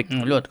pats labi,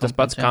 tas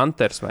pats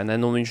Kanters, vai ne?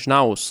 Viņš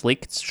nav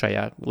slikts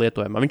šajā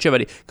lietojumā. Viņš jau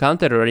arī,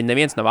 Kanteru arī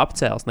neviens nav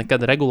apcēlis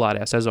nekad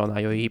regulārajā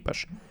sezonā, jo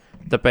īpaši.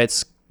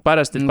 Tāpēc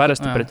parasti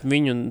pret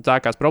viņu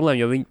tākās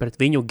problēma, jo pret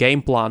viņu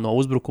gameplāno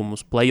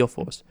uzbrukumus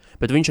playoffos.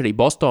 Bet viņš arī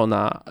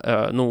Bostonā,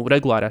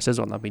 regulārajā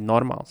sezonā bija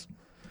normāls.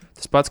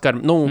 Tas pats,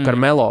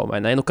 Carmelo, vai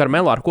ne?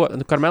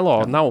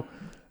 Carmelo nav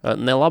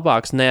ne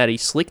labāks, ne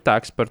arī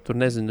sliktāks par,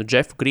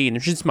 Jeffu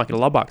Grīnu. Viņš vismaz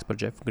ir labāks par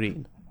Jeffu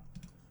Grīnu.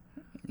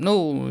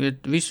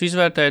 Visu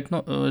izvērtēt,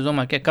 es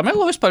domāju, ka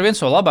Carmelo vispār viens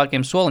no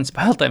labākajiem soliņu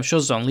spēlētājiem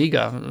šo sezonu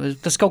līgā.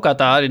 Tas kaut kā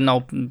tā arī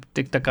nav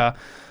tik tā kā,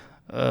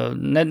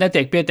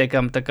 netiek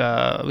pietiekami tā kā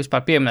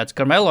vispār pieminēts.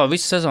 Carmelo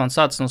visu sezonu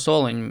sācis no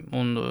soliņa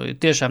un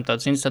tiešām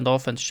tāds instant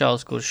offense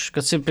čalis,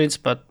 kas ir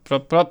principā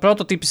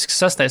prototipisks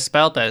sastais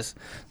spēlētājs.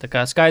 Tā kā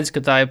skaidrs, ka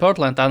tā ir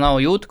Portland, tā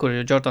nav Jūta, kur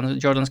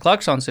Jordans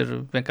Clarksons ir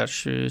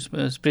vienkārši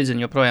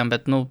spridziņi joprojām,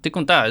 bet tik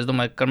un tā, es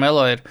domāju, ka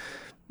Carmelo ir...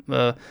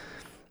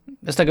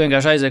 Es tagad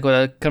vienkārši aizieku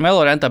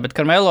Carmelo rentā, bet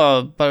Carmelo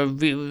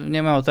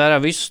ņemot vērā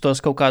visus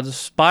tos kaut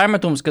kādus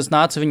pārmetumus, kas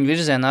nāca viņa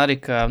virzienā arī,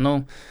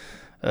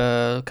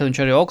 kad viņš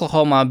arī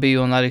Oklahomā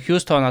bija un arī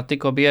Houstonā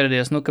tikko bija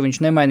ieradies, ka viņš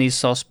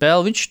nemainīs savu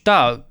spēli. Viņš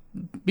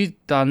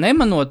tā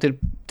nemanot ir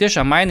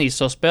tiešām mainījis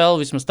savu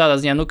spēli, vismaz tādā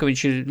ziņā, ka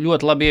viņš ir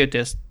ļoti labi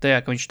iejuties tajā,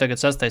 ka viņš tagad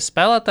 6.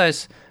 spēlētājs.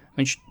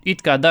 Viņš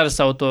it kā dara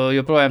savu to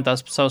joprojām tās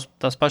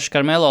pašas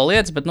Carmelo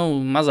lietas, bet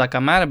mazākā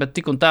mērā, bet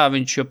tik un tā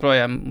viņš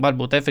joprojām var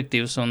būt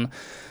efektīvs un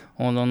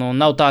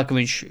nav tā, ka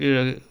viņš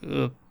ir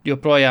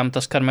joprojām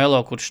tas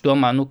Carmelo, kurš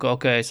domā,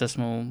 ka es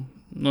esmu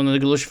ne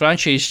gluži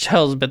franšīzes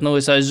čels, bet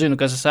es zinu,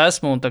 kas es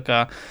esmu, un tā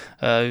kā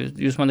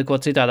jūs man neko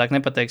citādāk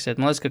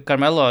nepateiksiet. Man liekas, ka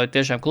Carmelo ir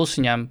tiešām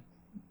klusiņām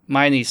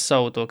mainījis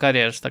savu to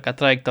karjeras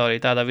trajektoriju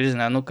tādā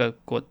virzienā,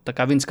 tā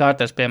kā Vince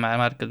Carters,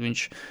 piemēram, kad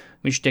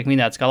viņš tiek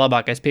minēts kā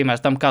labākais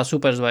piemērs tam, kā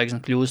superzvaigzne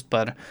kļūst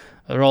par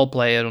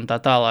roleplayeru un tā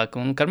tālāk.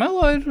 Un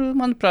Carmelo ir,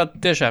 manuprāt,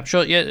 tiešām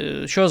šo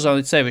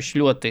zonu sevišķi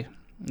ļoti,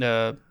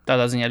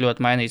 tādā ziņā ļoti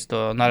mainījis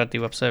to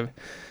narratīvu ap sevi.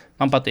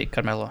 Man patīk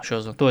Carmelo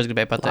šo zonu. To es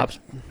gribēju pateikt.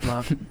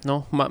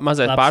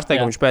 Mazliet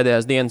pārsteigums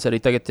pēdējās dienas arī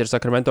tagad ir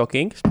Sacramento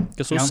Kings,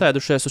 kas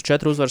uzsēdušies uz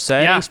 4 uzvaru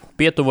sērijas,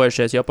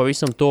 pietuvojušies jau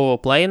pavisam tuvu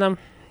play-inam.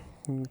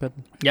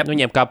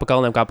 Viņiem kā pa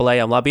kalniem, kā pa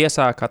lejām labi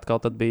iesāk, atkal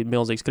tad bija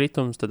milzīgs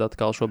kritums, tad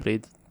atkal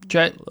šobrīd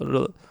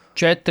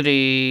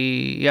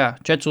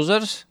 4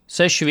 uzvaras,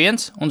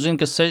 6-1, un zinu,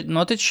 kas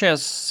notic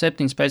šajās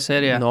 7 spēļu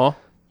sērijā?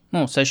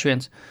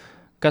 6-1.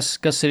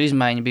 Kas ir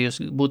izmaiņa bijusi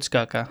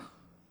būtiskākā?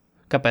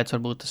 Kāpēc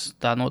varbūt tas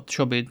tā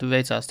šobrīd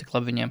veicās tik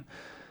labi viņiem?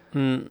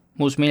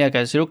 Mūsu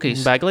mīļākais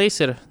rukijs. Baglīs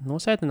ir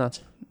nosētināts?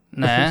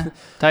 Nē,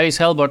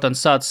 Tyrese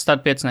Haliburtons sāca start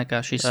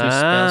pieciniekā šīs visas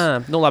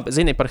spēles. Labi,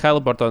 zini par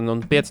Haliburtonu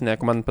un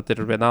piecinieku man pat ir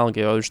vienalga,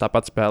 jo viņš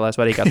tāpat spēlē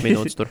svarīgās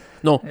minūtes tur.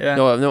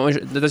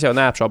 Tas jau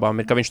neapšaubām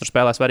ir, ka viņš tur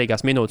spēlē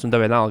svarīgās minūtes un tā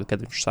vienalga,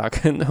 kad viņš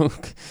sāk.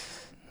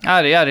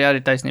 Arī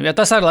taisnība.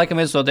 Tas arī laikam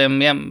viens no tiem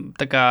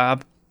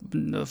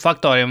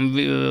faktoriem.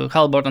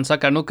 Haliburtons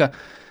saka, ka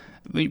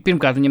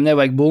pirmkārt viņam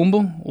nevajag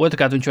bumbu,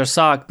 otrkārt viņš var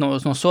sākt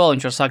no sola,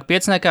 viņš var sākt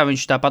pieciniekā,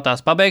 viņš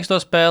tāpatās pabeigs to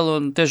spēli,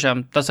 un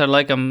tiešām tas arī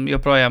laikam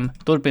joprojām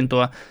turpina to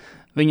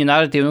viņa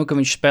narratīvu, ka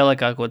viņš spēlē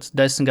kā kaut kāds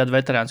 10 gadu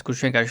veterāns,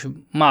 kurš vienkārši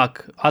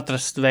māk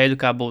atrast veidu,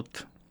 kā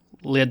būt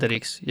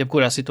liederīgs,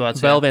 jebkurā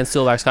situācijā. Vēl viens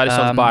cilvēks,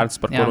 Harrisons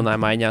Barnes, par kuru runāja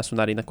maiņās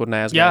un arī nekur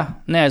neaizgāja.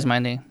 Jā,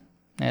 neaizmainīja.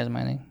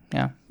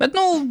 Jā. Bet,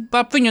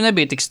 ap viņu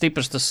nebija tik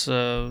stiprs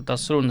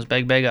tas runas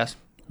beigās.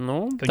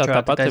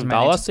 Tāpat ir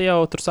Dallas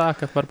jau tur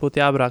sāka, varbūt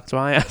jābrauc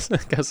mājās,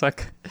 kā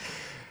saka.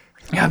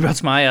 Jābrauc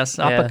mājās,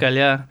 apakaļ,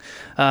 jā.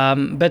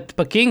 Bet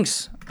pa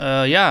Kings,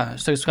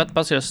 es tagad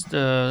paskatījos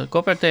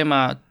kopērtējumā,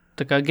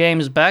 tā kā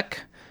Games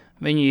Back,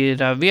 viņi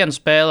ir vienu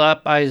spēli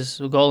aiz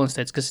Golden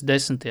State, kas ir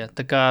 10.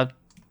 Tā kā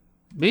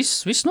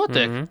viss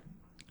notiek.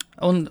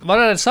 Un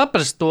var arī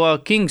saprast to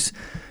Kings,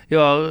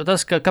 jo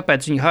tas,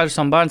 kāpēc viņi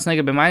Harrison Barnes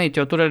negribēja mainīt,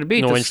 jo tur arī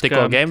bija viņš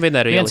tikko game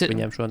winneru ielikt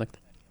viņiem šonakt.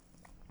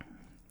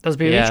 Tas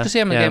bija viņš, kas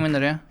iemet game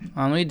winneru, jā?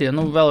 Ideja,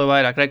 vēl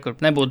vairāk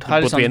rekordu. Nebūtu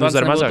Harrison Barnes,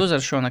 nebūtu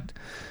uzvar šonakt.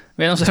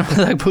 Vienu uzvar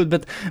mazāk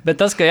būtu,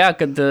 bet tas, ka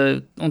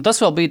un tas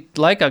vēl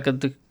bija laikā, kad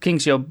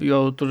Kings jau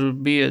tur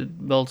bija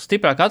vēl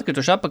stiprāk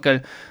atkrituši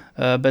apakaļ,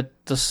 bet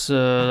tās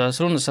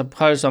runas ap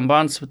Harrison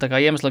Barnes, tā kā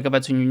iemesli,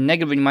 kāpēc viņi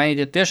negrib viņu mainīt,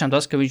 ir tiešām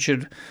tas, ka viņš ir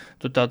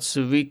tur tāds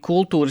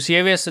kultūras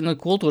ieviesējis,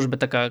 kultūras, bet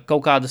tā kā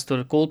kaut kādas tur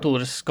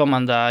kultūras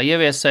komandā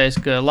ieviesējis,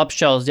 ka labs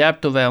čalis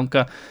ģērbtuvē un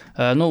ka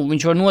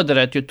viņš var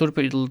noderēt, jo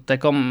tai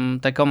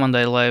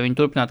komandai, lai viņi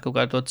turpinātu kaut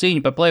kādu to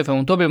cīņu par play-offiem,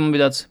 un tobrīd man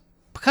bija tāds,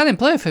 par kādiem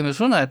play-offiem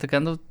jūs runājat, tā kā,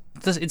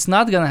 tas it's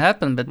not gonna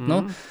happen, bet,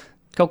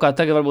 kaut kā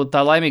tagad varbūt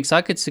tā laimīga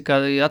sakits, ka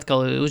atkal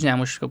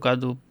uzņēmuši kaut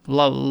kādu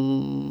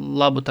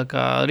labu tā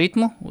kā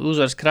ritmu,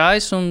 uzvaras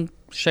krājas, un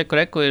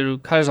reku ir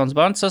Harrisons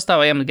Barnes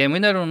sastāvā, iemet game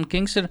winneru, un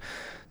Kings ir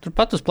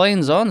turpat uz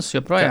play-in zonas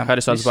joprojām.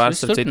 Harrisons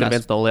Barnes ir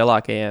viens no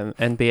lielākajiem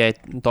NBA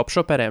top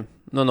shopperiem,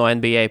 no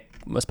NBA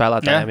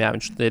spēlētājiem, jā,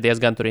 viņš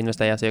diezgan tur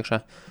investējās iekšā.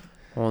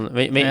 Un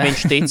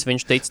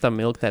viņš tic tam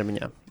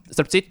ilgtermiņā.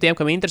 Starp citu, tiem,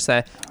 kam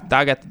interesē,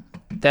 tagad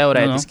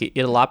teorētiski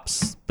ir labs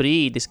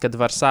brīdis, kad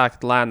var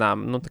sākt lēnām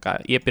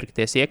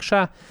iepirkties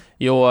iekšā,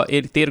 jo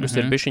tirgus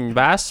ir bišķiņ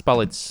vēss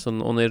palicis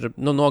un ir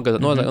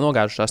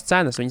nogāžušās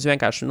cenas, viņas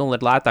vienkārši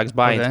ir lētāks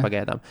baiņas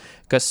pagaidām.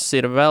 Kas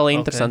ir vēl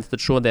interesanti, tad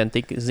šodien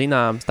tika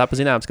zināms,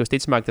 ka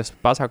visticamāk tas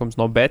pasākums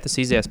no betas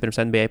izies pirms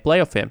NBA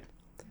playoffiem.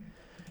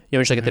 Jo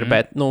viņš tagad ir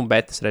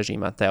betas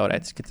režīmā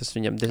teorētiski. Tas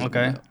viņam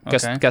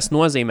kas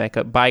nozīmē,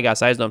 ka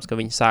baigās aizdoms, ka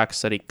viņi sāks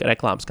arī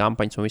reklāmas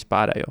kampaņas un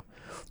vispārējo.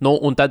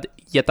 Un tad,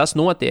 ja tas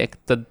notiek,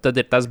 tad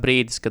ir tas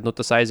brīdis, kad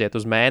tas aiziet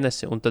uz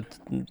mēnesi, un tad,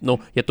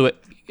 ja tu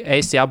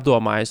esi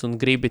apdomājis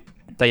un gribi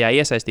tajā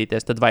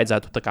iesaistīties, tad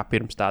vajadzētu tā kā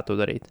pirms tā to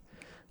darīt.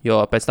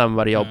 Jo pēc tam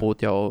var jau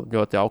būt jau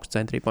ļoti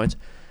augsts entry points.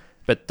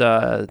 Bet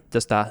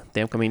tas tā,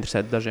 tiem, kam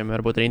interesē, dažiem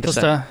varbūt ir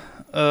interesē. Tas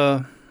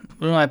tā,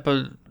 runāja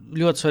par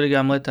ļoti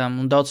svarīgām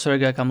lietām un daudz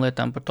svarīgākām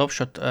lietām par Top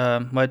Shot.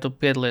 Vai tu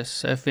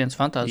piedalies F1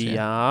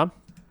 fantāzijā?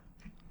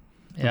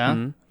 Jā.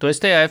 Tu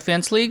esi tajā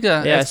F1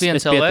 līgā? Jā, es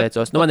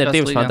pieteicos. Man ir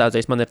divas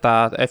fantāzijas. Man ir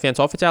tā F1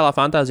 oficiālā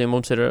fantāzija, un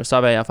mums ir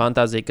savējā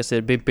fantāzija, kas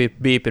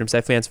bija pirms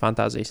F1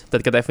 fantāzijas. Tad,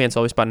 kad F1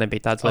 vēl vispār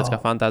nebija tādas lietas kā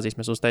fantāzijas,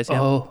 mēs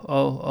uztaisījām.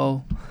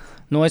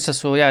 Es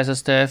esmu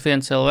te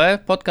F1 LV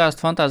podcastu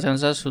fantāzijā, un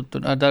es esmu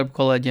ar darba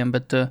kolēģiem,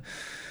 bet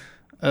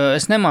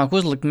Es nemāku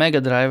uzlikt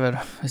Megadriveru.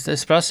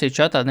 Es prasīju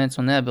čatā, neviens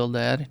man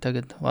neatbildēja arī.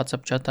 Tagad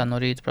WhatsApp čatā no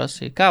rīta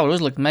prasīju. Kā var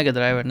uzlikt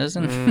Megadriveru,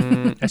 nezinu.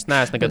 Es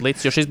neesmu nekad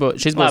līdz, jo šis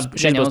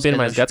būs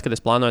pirmais gads, kad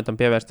es plānoju tam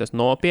pievērsties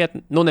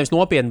nopietni. Nu, nevis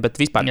nopietni, bet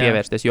vispār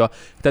pievērsties, jo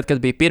tad,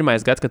 kad bija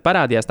pirmais gads, kad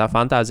parādījās tā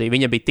fantāzija,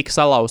 viņa bija tik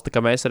salauzta,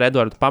 ka mēs ar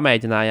Eduardu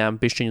pamēģinājām,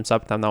 pišķiņu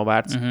sapratām nav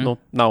vērts.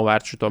 Nav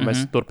vērts šito,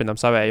 mēs turpinām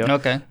savējo.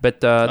 Bet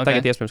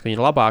tagad iespējams, ka viņa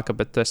ir labāka,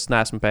 bet es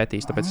neesmu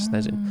pētījis, tāpēc es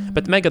nezinu.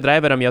 Bet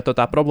Megadriveram jau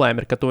tā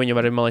problēma ir, ka tu viņu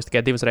vari, man liekas,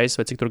 tikai 2 reizes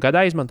vai cik tur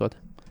gadā izmantot.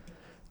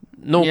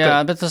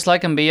 Bet tas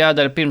laikam bija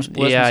jādara pirms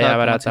posma sākuma.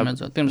 Varētu tā.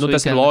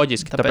 Tas ir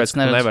loģiski, tāpēc tu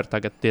nevar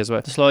tagad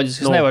diezvērt. Tas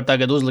loģiski, es nevaru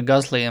tagad uzlikt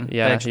Gasliem.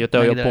 Jā, jo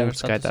tev jau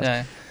punkts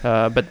skaitās.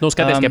 Bet,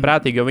 skaties, ka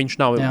prātīgi, jo viņš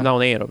nav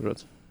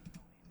neierobežots.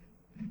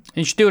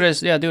 Viņš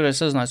divreiz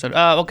sazinājās.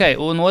 Ok,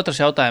 un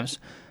otrs jautājums.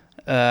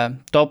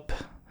 Top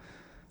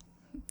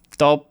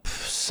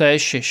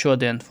 6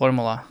 šodien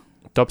formulā.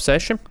 Top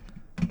 6?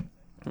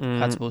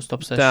 Kāds būs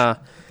top 6? Tā.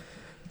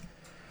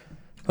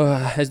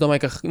 Es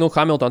domāju, ka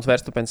Hamiltons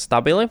Verstappens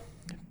stabili.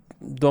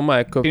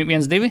 Domāju, ka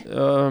 1-2?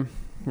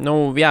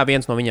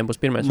 Viens no viņiem būs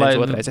pirmais, viens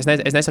otrais. Es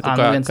nesaku,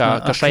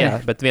 ka šajā,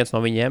 bet viens no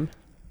viņiem.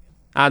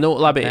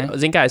 Labi,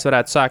 zin kā, es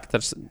varētu sākt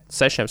ar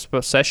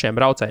 6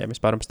 braucējiem,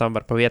 vispār pēc tam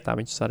var pa vietām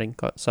viņus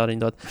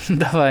sarindot.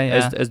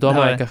 Es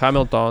domāju, ka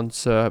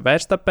Hamiltons,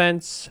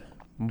 Verstappens,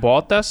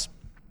 Bottas.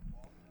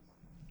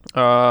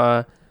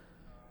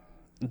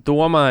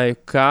 Domāju,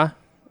 ka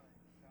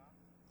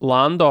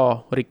Lando,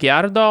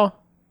 Ricciardo.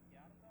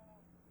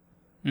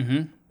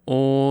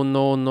 Un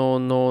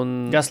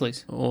Gaslīs.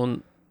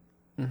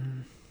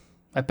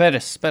 Vai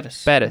Peres?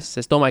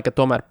 Es domāju, ka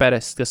tomēr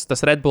Peres,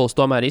 tas Red Bulls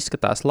tomēr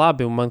izskatās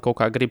labi, un man kaut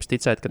kā gribas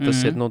ticēt, ka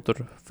tas ir, tur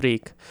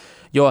frīk.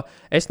 Jo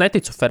es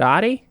neticu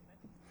Ferrari.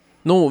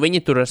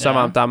 Viņi tur ar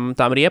savām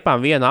tām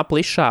riepām vienu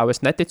aplišāvu.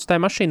 Es neticu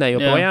tai mašīnai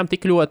joprojām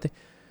tik ļoti.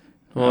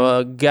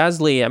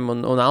 Gasliem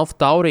un Alfa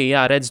Tauri,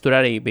 redz, tur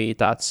arī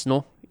bija tāds,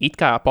 it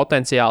kā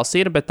potenciāls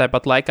ir, bet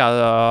tāpat laikā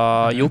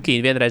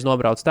Juki vienreiz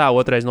nobrauc tā,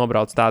 otrreiz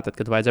nobrauc tā, tad,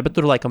 kad vajadzēja. Bet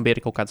tur laikam bija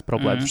kaut kādas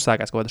problēmas, tur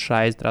sākās kaut kāda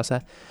šaiza trasē.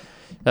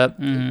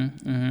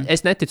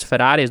 Es neticu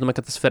Ferrari, es domāju,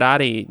 ka tas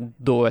Ferrari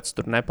duets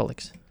tur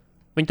nepaliks.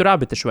 Viņi tur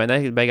abi taču, vai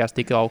ne, beigās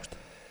tika augstu.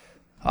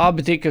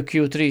 Abi tika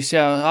Q3,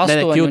 jā,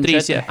 8 Q3,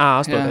 jā,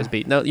 8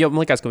 bija. Jo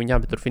man likās, ka viņi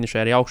abi tur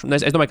finišēja arī augšu.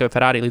 Es domāju, ka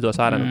Ferrari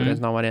lidos ārā,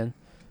 kurienes nav variantu.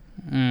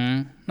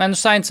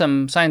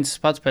 Sainz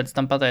pats pēc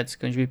tam pateica,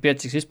 ka viņš bija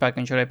priecīgs vispār, ka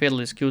viņš varēja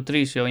piedalīties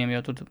Q3, jo viņam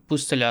jau tur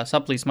pusceļā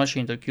saplīs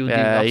mašīna, tur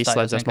Q2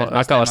 izslēdzās.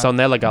 Atkal ar savu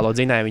nelegālo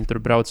dzinēju viņi tur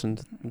brauc.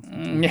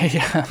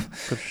 Jā.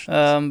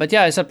 Bet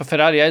jā, es ar pa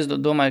Ferrari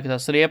domāju, ka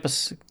tās riepas,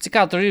 cik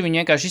kā tur ir,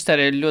 viņi vienkārši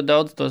iztērēja ļoti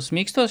daudz tos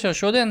mīkstos jau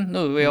šodien,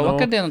 jau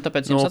vakardien, un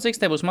tāpēc viņam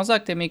sacīkstē būs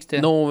mazāk tie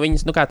mīkstie.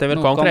 Viņas, kā tev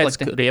ir konkrēts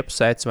riepu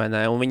sēts, vai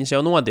ne, un viņas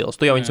jau nodils.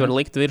 Tu jau viņas var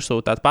likt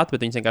virsū tādu pat,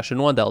 bet viņas vienkārši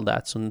ir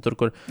nodeldēts. Un tur,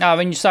 kur...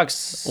 viņi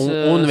sāks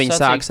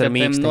ar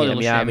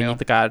mīkstiem, jā, viņi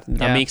tā kā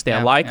ar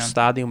mīkstiem laiku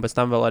stādījumu, pēc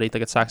tam vēl arī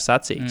tagad sāks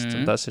sacīkst,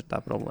 un tas ir tā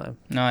problēma.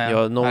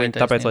 Jo, viņi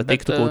tāpēc, lai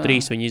tiktu Q3,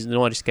 viņi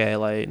noriskēja,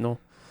 lai, un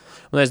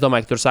es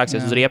domāju, ka tur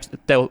sāksies uz riepas.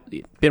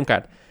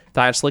 Pirmkārt,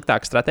 tā ir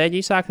sliktāka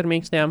stratēģija sākt ar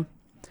mīkstiem.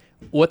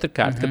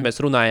 Otrkārt, kad mēs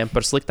runājam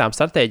par sliktām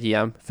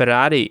stratēģijām,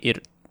 Ferrari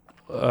ir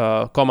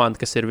komanda,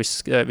 kas ir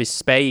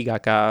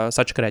visspējīgākā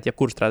sačakarēt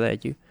jebkuru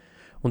stratēģiju.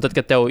 Un tad,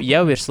 kad tev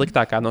jau ir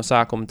sliktākā no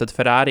sākuma, tad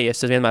Ferrari, es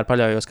vienmēr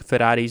paļaujos, ka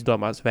Ferrari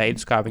izdomās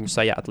veidus, kā viņu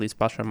sajāt līdz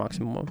pašam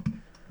maksimumam.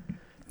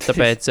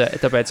 Tāpēc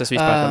es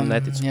vispār tam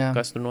neticu,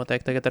 kas tur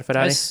notiek tagad ar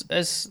Ferrari.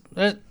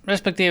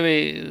 Respektīvi,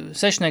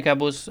 sešniekā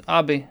būs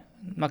abi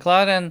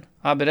McLaren,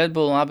 abi Red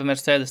Bull un abi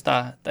Mercedes.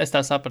 Es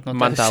tā sapratu no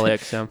tevis. Man tā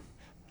liekas, jā.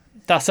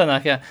 Tā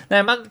sanāk, jā.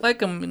 Nē, man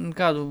laikam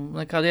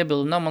nekādu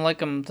iebildu nav. Man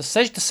laikam tas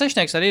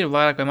sešnieks arī ir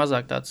vairāk vai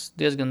mazāk tāds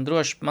diezgan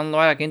drošs. Man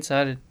vairāk interesē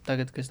arī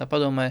tagad, kad es tā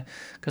padomāju,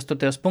 kas tur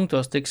tajos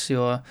punktos tiks,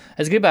 jo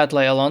es gribētu,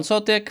 lai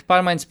Alonso tiek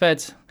pārmaiņas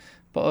pēc,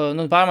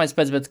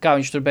 bet kā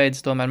viņš tur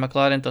beidzas tomēr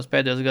McLaren tos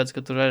pēdējos gadus,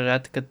 kad tur arī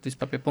reti, kad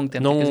vispār pie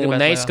punktiem.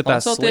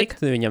 Neizskatās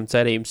slikti viņam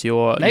cerības,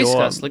 jo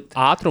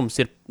ātrums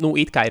ir,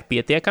 it kā ir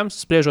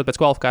pietiekams, spriežot pēc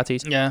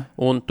kvalifikācijas. Jā.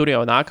 Un tur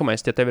jau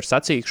nākamais, ja tev ir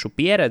sacīkšu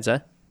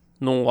pieredze,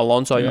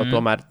 Alonso jau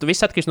tomēr.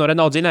 Viss atkarīgs no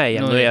Renault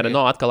dzinējiem. Ja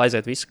Renault atkal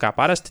aiziet visu kā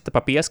parasti, tad pa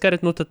pieskari,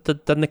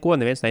 tad neko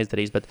neviens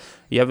neizdarīs. Bet,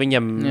 ja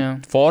viņam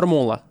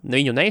formula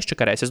viņu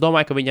neizčakarēs, es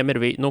domāju, ka viņam ir,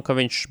 ka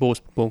viņš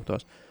būs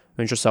punktos.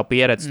 Viņš uz savu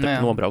pieredzi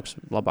nobrauks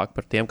labāk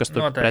par tiem, kas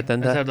tur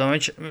pretendē.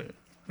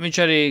 Viņš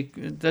arī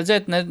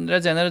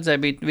neredzēja,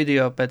 bija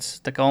video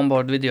pēc, tā kā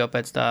onboard video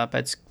pēc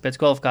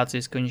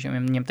kvalifikācijas, ka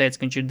viņam teica,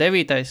 ka viņš ir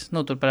 9.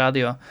 Tur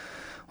parādīja.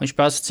 Viņš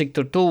prasa, cik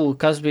tur tuvu,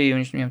 kas bija.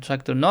 Viņam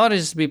saka, tur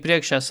Norris bija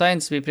priekšā,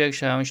 Sainz bija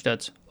priekšā. Viņš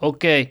tāds,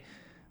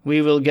 we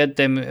will get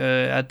them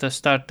at the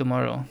start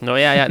tomorrow.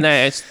 Jā,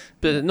 nē,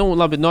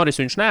 labi,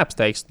 Norris viņš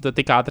neapsteigs,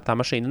 tik ātri tā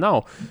mašīna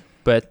nav.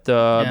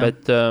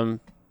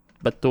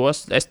 Bet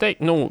tos, es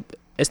teiktu,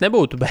 es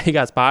nebūtu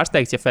beigās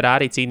pārsteigts, ja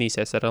Ferrari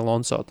cīnīsies ar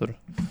Alonso tur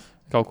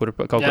kaut kur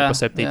pa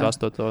 7.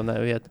 8.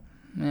 vietu.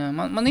 Jā,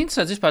 man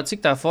interesē vispār,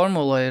 cik tā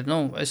formula ir.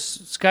 Es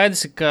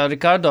skaidrs, ka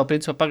Ricardo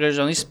principā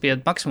pagājušajā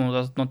izspieda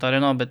maksimumu no tā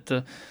Renault, bet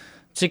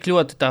Cik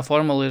ļoti tā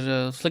formula ir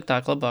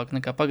sliktāk, labāk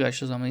nekā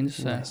pagājušā sezonā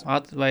interesē?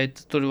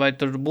 Vai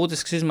tur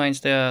būtisks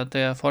izmaiņas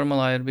tajā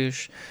formulā ir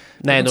bijuši?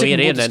 Nē,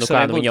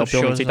 kāda viņi jau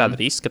pilnīgi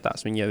citādi izskatās.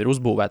 Viņi jau ir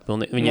uzbūvēti,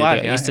 viņi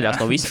izceļās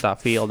no visa tā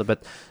fielda, bet...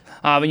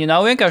 Viņi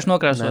nav vienkārši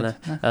nokrāsoti.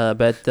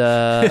 Bet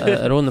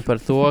runa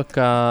par to,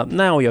 ka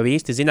nav jau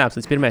īsti zināms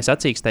līdz pirmajai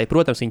sacīkstei.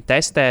 Protams, viņi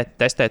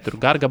testē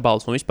tur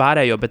gargabalus un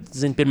vispārējo, bet,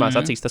 pirmā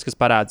sacīksts tas, kas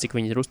parāda, cik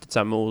viņi ir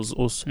uzticami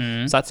uz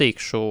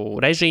sacīkšu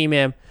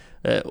režīmiem,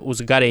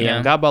 uz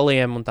garajiem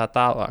gabaliem un tā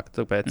tālāk.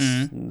 Tāpēc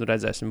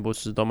redzēsim,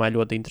 būs, es domāju,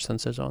 ļoti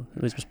interesanta sezona.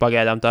 Vismaz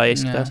pagaidām tā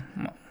izskatās.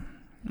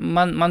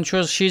 Man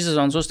šīs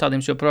sezonas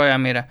uzstādījums joprojām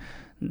ir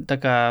tā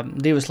kā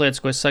divas lietas,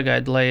 ko es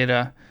sagaidu,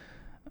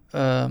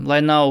 lai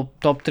nav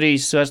top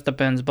 3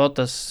 Verstappens,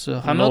 Bottas,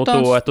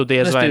 Hamiltons. Nu, tu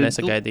diez vai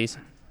nesagaidīsi.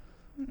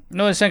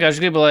 Es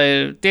vienkārši gribu,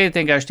 lai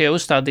tie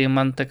uzstādījumi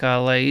man tā kā,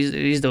 lai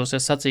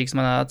izdevusies sacīks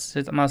manā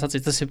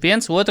sacīks. Tas ir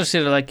viens. Otrs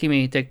ir, lai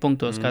Kimi tiek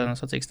punktos kādam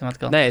sacīkstam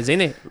atkal. Nē,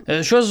 zini.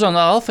 Šo sezonu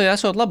Alfa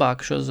esot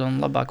labāk,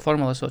 labāk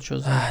formula esot šo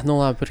sezonu. Nu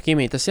labi, par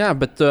Kimi tas jā,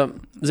 bet,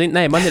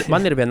 zini,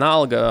 man ir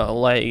vienalga,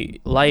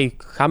 lai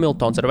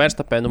Hamiltons ar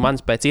Verstappenu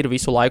mans pēc ir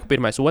visu laiku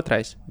pirmais,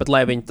 otrais, bet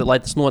lai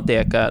tas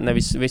notiek,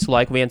 nevis visu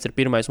laiku viens ir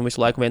pirmais un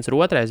visu laiku viens ir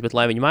otrais, bet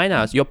lai viņi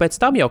mainās, jo pēc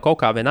tam jau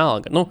kaut kā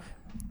vienalga,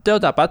 tev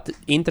tāpat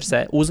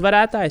interesē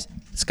uzvarētājs.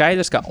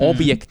 Skaidrs, ka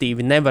objektīvi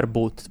nevar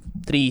būt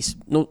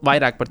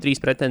vairāk par 3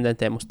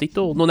 pretendentiem uz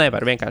titulu.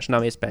 Nevar, vienkārši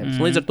nav iespējams.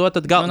 Līdz ar to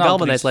tad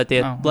galvenais, lai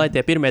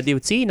tie pirmie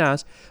 2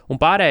 cīnās, un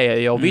pārējie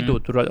jau vidū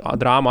tur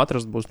drāmu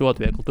atrast būs ļoti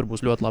viegli. Tur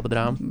būs ļoti laba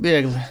drāma.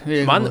 Viegli.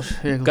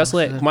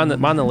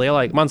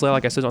 Mans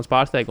lielākais sezonas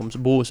pārsteigums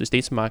būs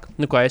visticamāk,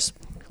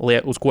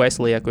 uz ko es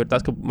lieku, ir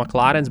tas, ka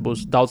McLarens būs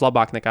daudz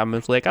labāk nekā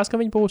mums liekas, ka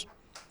viņi būs.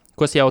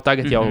 Kas jau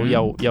tagad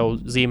jau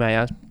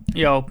zīmējās.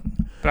 Jau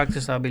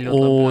praktiski bija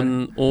ļoti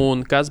labi.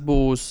 Un kas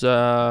būs,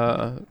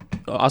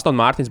 Aston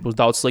Martins būs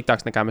daudz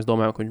sliktāks nekā mēs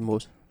domājam, ka viņš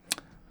būs.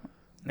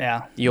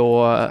 Jā. Jo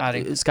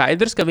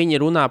skaidrs, ka viņi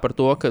runā par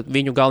to, ka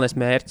viņu galvenais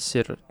mērķis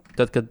ir,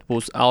 tad, kad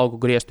būs algu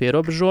griestu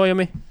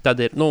ierobežojumi,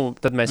 tad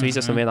mēs visi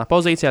esam vienā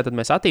pozīcijā, tad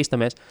mēs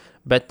attīstamies,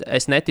 bet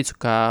es neticu,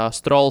 ka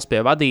Strolls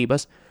pie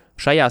vadības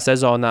šajā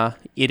sezonā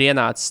ir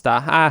ienācis tā,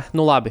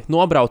 labi,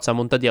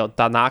 nobraucam, un tad jau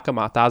tā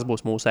nākamā tās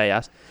būs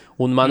mūsējās.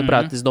 Un,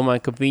 manuprāt, es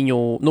domāju, ka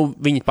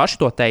viņi paši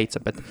to teica,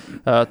 bet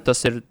tas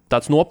ir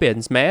tāds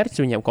nopietns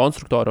mērķis viņiem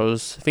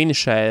konstruktoros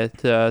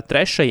finišēt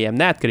 3.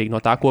 neatkarīgi no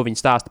tā, ko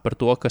viņi stāsta par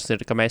to,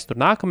 ka mēs tur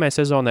nākamajā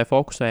sezonai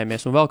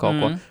fokusējamies un vēl kaut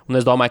ko. Un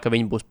es domāju, ka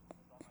viņi būs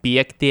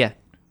 5.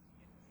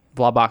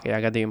 labākajā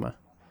gadījumā.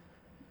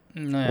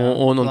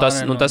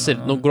 Tas ir,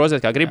 groziet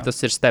kā grib, tas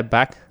ir step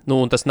back.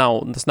 Un tas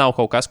nav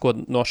kaut kas, ko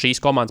no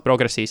šīs komandas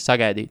progresīs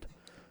sagaidītu.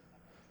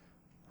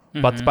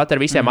 Pat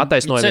ar visiem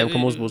attaisnojumiem, ka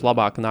mums būs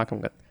labāk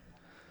nākamgad.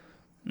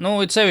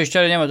 It sevišķi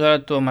arī ņemot vērā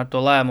tomēr to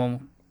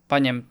lēmumu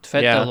paņemt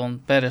Fetelu un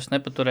Peres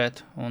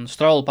nepaturēt, un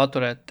Strollu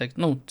paturēt.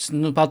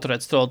 Paturēt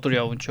Strollu, tur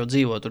jau viņš jau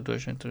dzīvo, tur.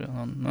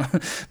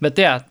 Bet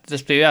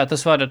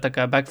tas var tā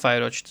kā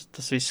backfireot,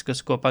 tas viss,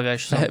 ko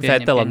pagājuši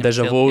Fetelam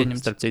deja vu,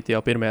 starp citu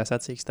jau pirmajā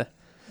sacīkstē.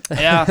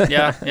 Jā.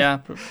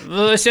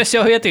 Es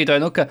jau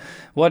ietītoju, ka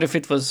what if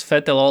it was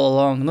Vettel all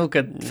along,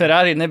 ka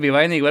Ferrari nebija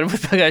vainīgi,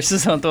 varbūt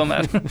pagājušajā sezonā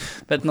tomēr.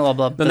 Bet,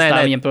 labi.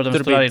 Viņiem,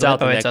 protams, tur arī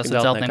paveicās ar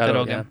dzelteniem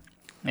karogiem.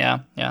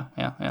 Jā.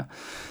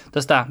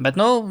 Tas tā, bet,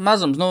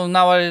 mazums,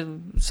 nav arī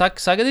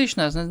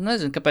sagadīšanās,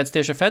 nezinu, kāpēc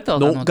tieši Vettel.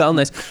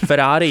 Galvenais,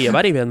 Ferrari jau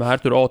arī vienmēr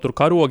tur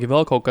karogi,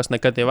 vēl kaut kas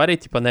nekad jau arī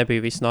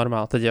nebija viss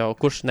normāli. Tad jau,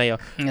 kurš ne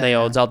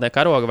jau dzeltenie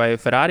karogi vai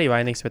Ferrari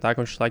vainīgs, bet tā,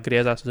 ka viņš laik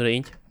griezās uz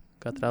riņķi.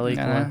 Katrā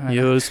līkumā.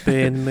 You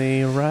spin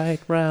me right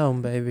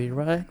round, baby,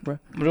 right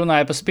round.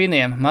 Runāja par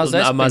spiniem.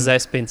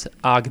 Mazespins.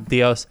 Ak,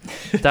 Dievs.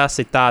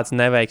 Tas ir tāds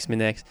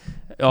neveiksminieks.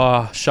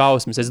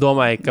 Šausmas. Es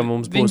domāju, ka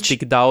mums būs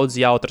tik daudz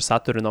jautra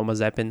satura no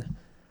Mazepina.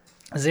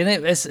 Zini,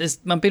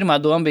 man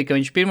pirmā doma bija, ka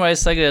viņš pirmoreiz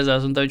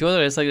sagriezās, un tad viņš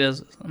otrreiz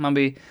sagriezās. Man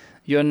bija,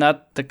 you're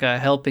not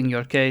helping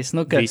your case.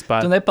 Ka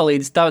vispār. Tu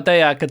nepalīdzi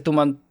tajā, ka tu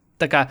man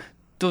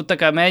tu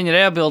mēģini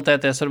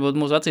rehabilitēties, varbūt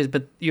mūsu acīs,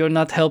 bet you're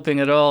not helping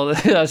at all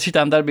ar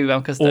šitām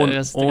darbībām, kas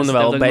un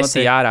vēl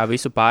besi ārā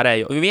visu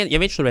pārējo. Ja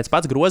viņš tur viens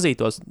pats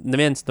grozītos,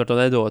 neviens tur to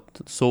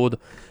nedot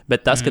sūdu,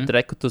 bet tas, ka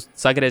tu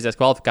sagriezies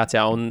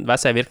kvalifikācijā un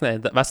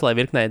veselai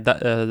virknē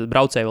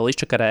braucēji vēl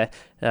izčakarē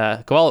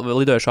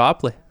lidojušo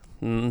apli,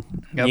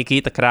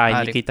 Nikita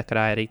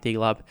krāja rītīgi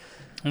labi.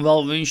 Un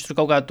vēl viņš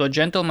tur kaut kādu to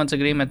gentleman's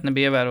agreement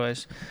nebija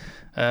ievērojis.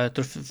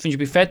 Tur viņš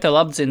bija Vettel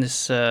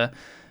apdzinis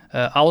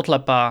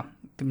outlepā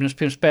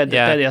pirms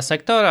pēdējā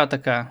sektorā, tā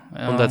kā,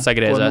 un tad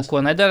sagriezās. Ko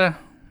nedara,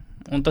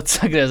 un tad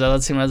sagriezās,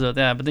 acīm redzot,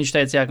 jā, bet viņš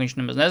teica, ka viņš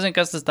nemaz nezina,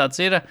 kas tas tāds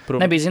ir.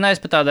 Nebija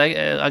zinājis par tādu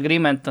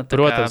agreementa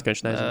Protams, ka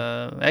viņš nezina.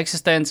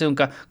 Eksistenci, un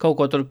ka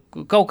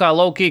kaut kā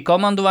low-key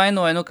komandu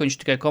vainoja, ka viņš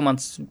tikai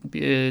komandas,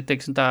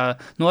 teiksim tā,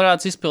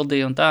 norādes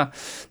izpildīja un tā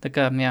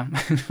kā, jā.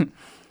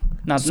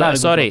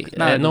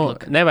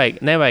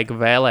 Nevajag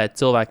vēlēt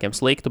cilvēkiem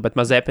sliktu, bet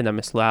Mazepinam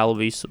es vēlu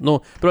visu.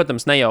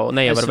 Protams, ne jau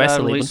ar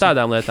veselību un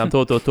tādām lietām,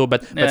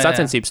 bet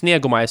sacensības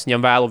sniegumā es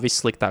viņam vēlu visu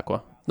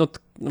sliktāko.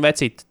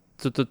 Vecīt,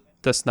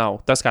 tas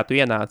nav. Tas, kā tu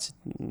ienāci,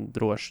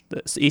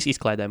 droši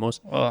izklaidē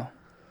mūs.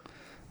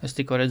 Es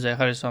tikko redzēju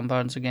Harrisona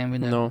Barnesa game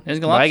video. Nu,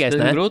 es gan labs, es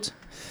grūts.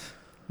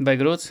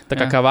 Grūts. Tā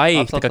kā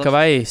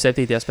Kavai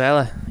 7.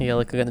 spēlē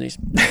ielika gandrīz.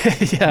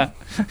 jā.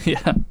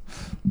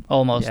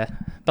 Almost. Yeah.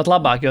 Pat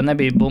labāk, jo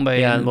nebija bumbai.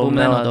 Jā,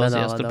 bumba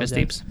nenodosies tur pie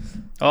stīps.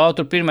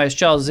 Tur pirmais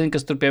čals, zin,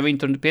 kas tur pie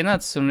viņa tur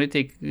pienācis un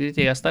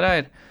ritīgā starā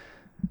ir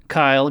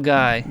Kyle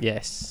Guy.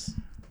 Yes.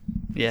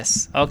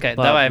 Ok,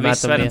 davai,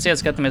 viss varam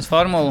ciet, skatāmies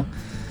formulu.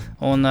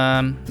 Un,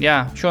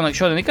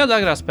 šodien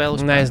nekādā agrā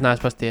spēle. Nē, es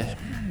neesmu pasties.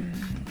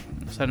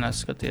 Es arī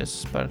neesmu skaties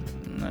par,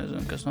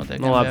 nezinu, kas notiek.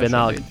 Nu labi,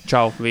 vienalga.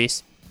 Čau,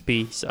 viss.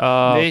 Peace.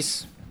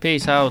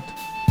 Peace out.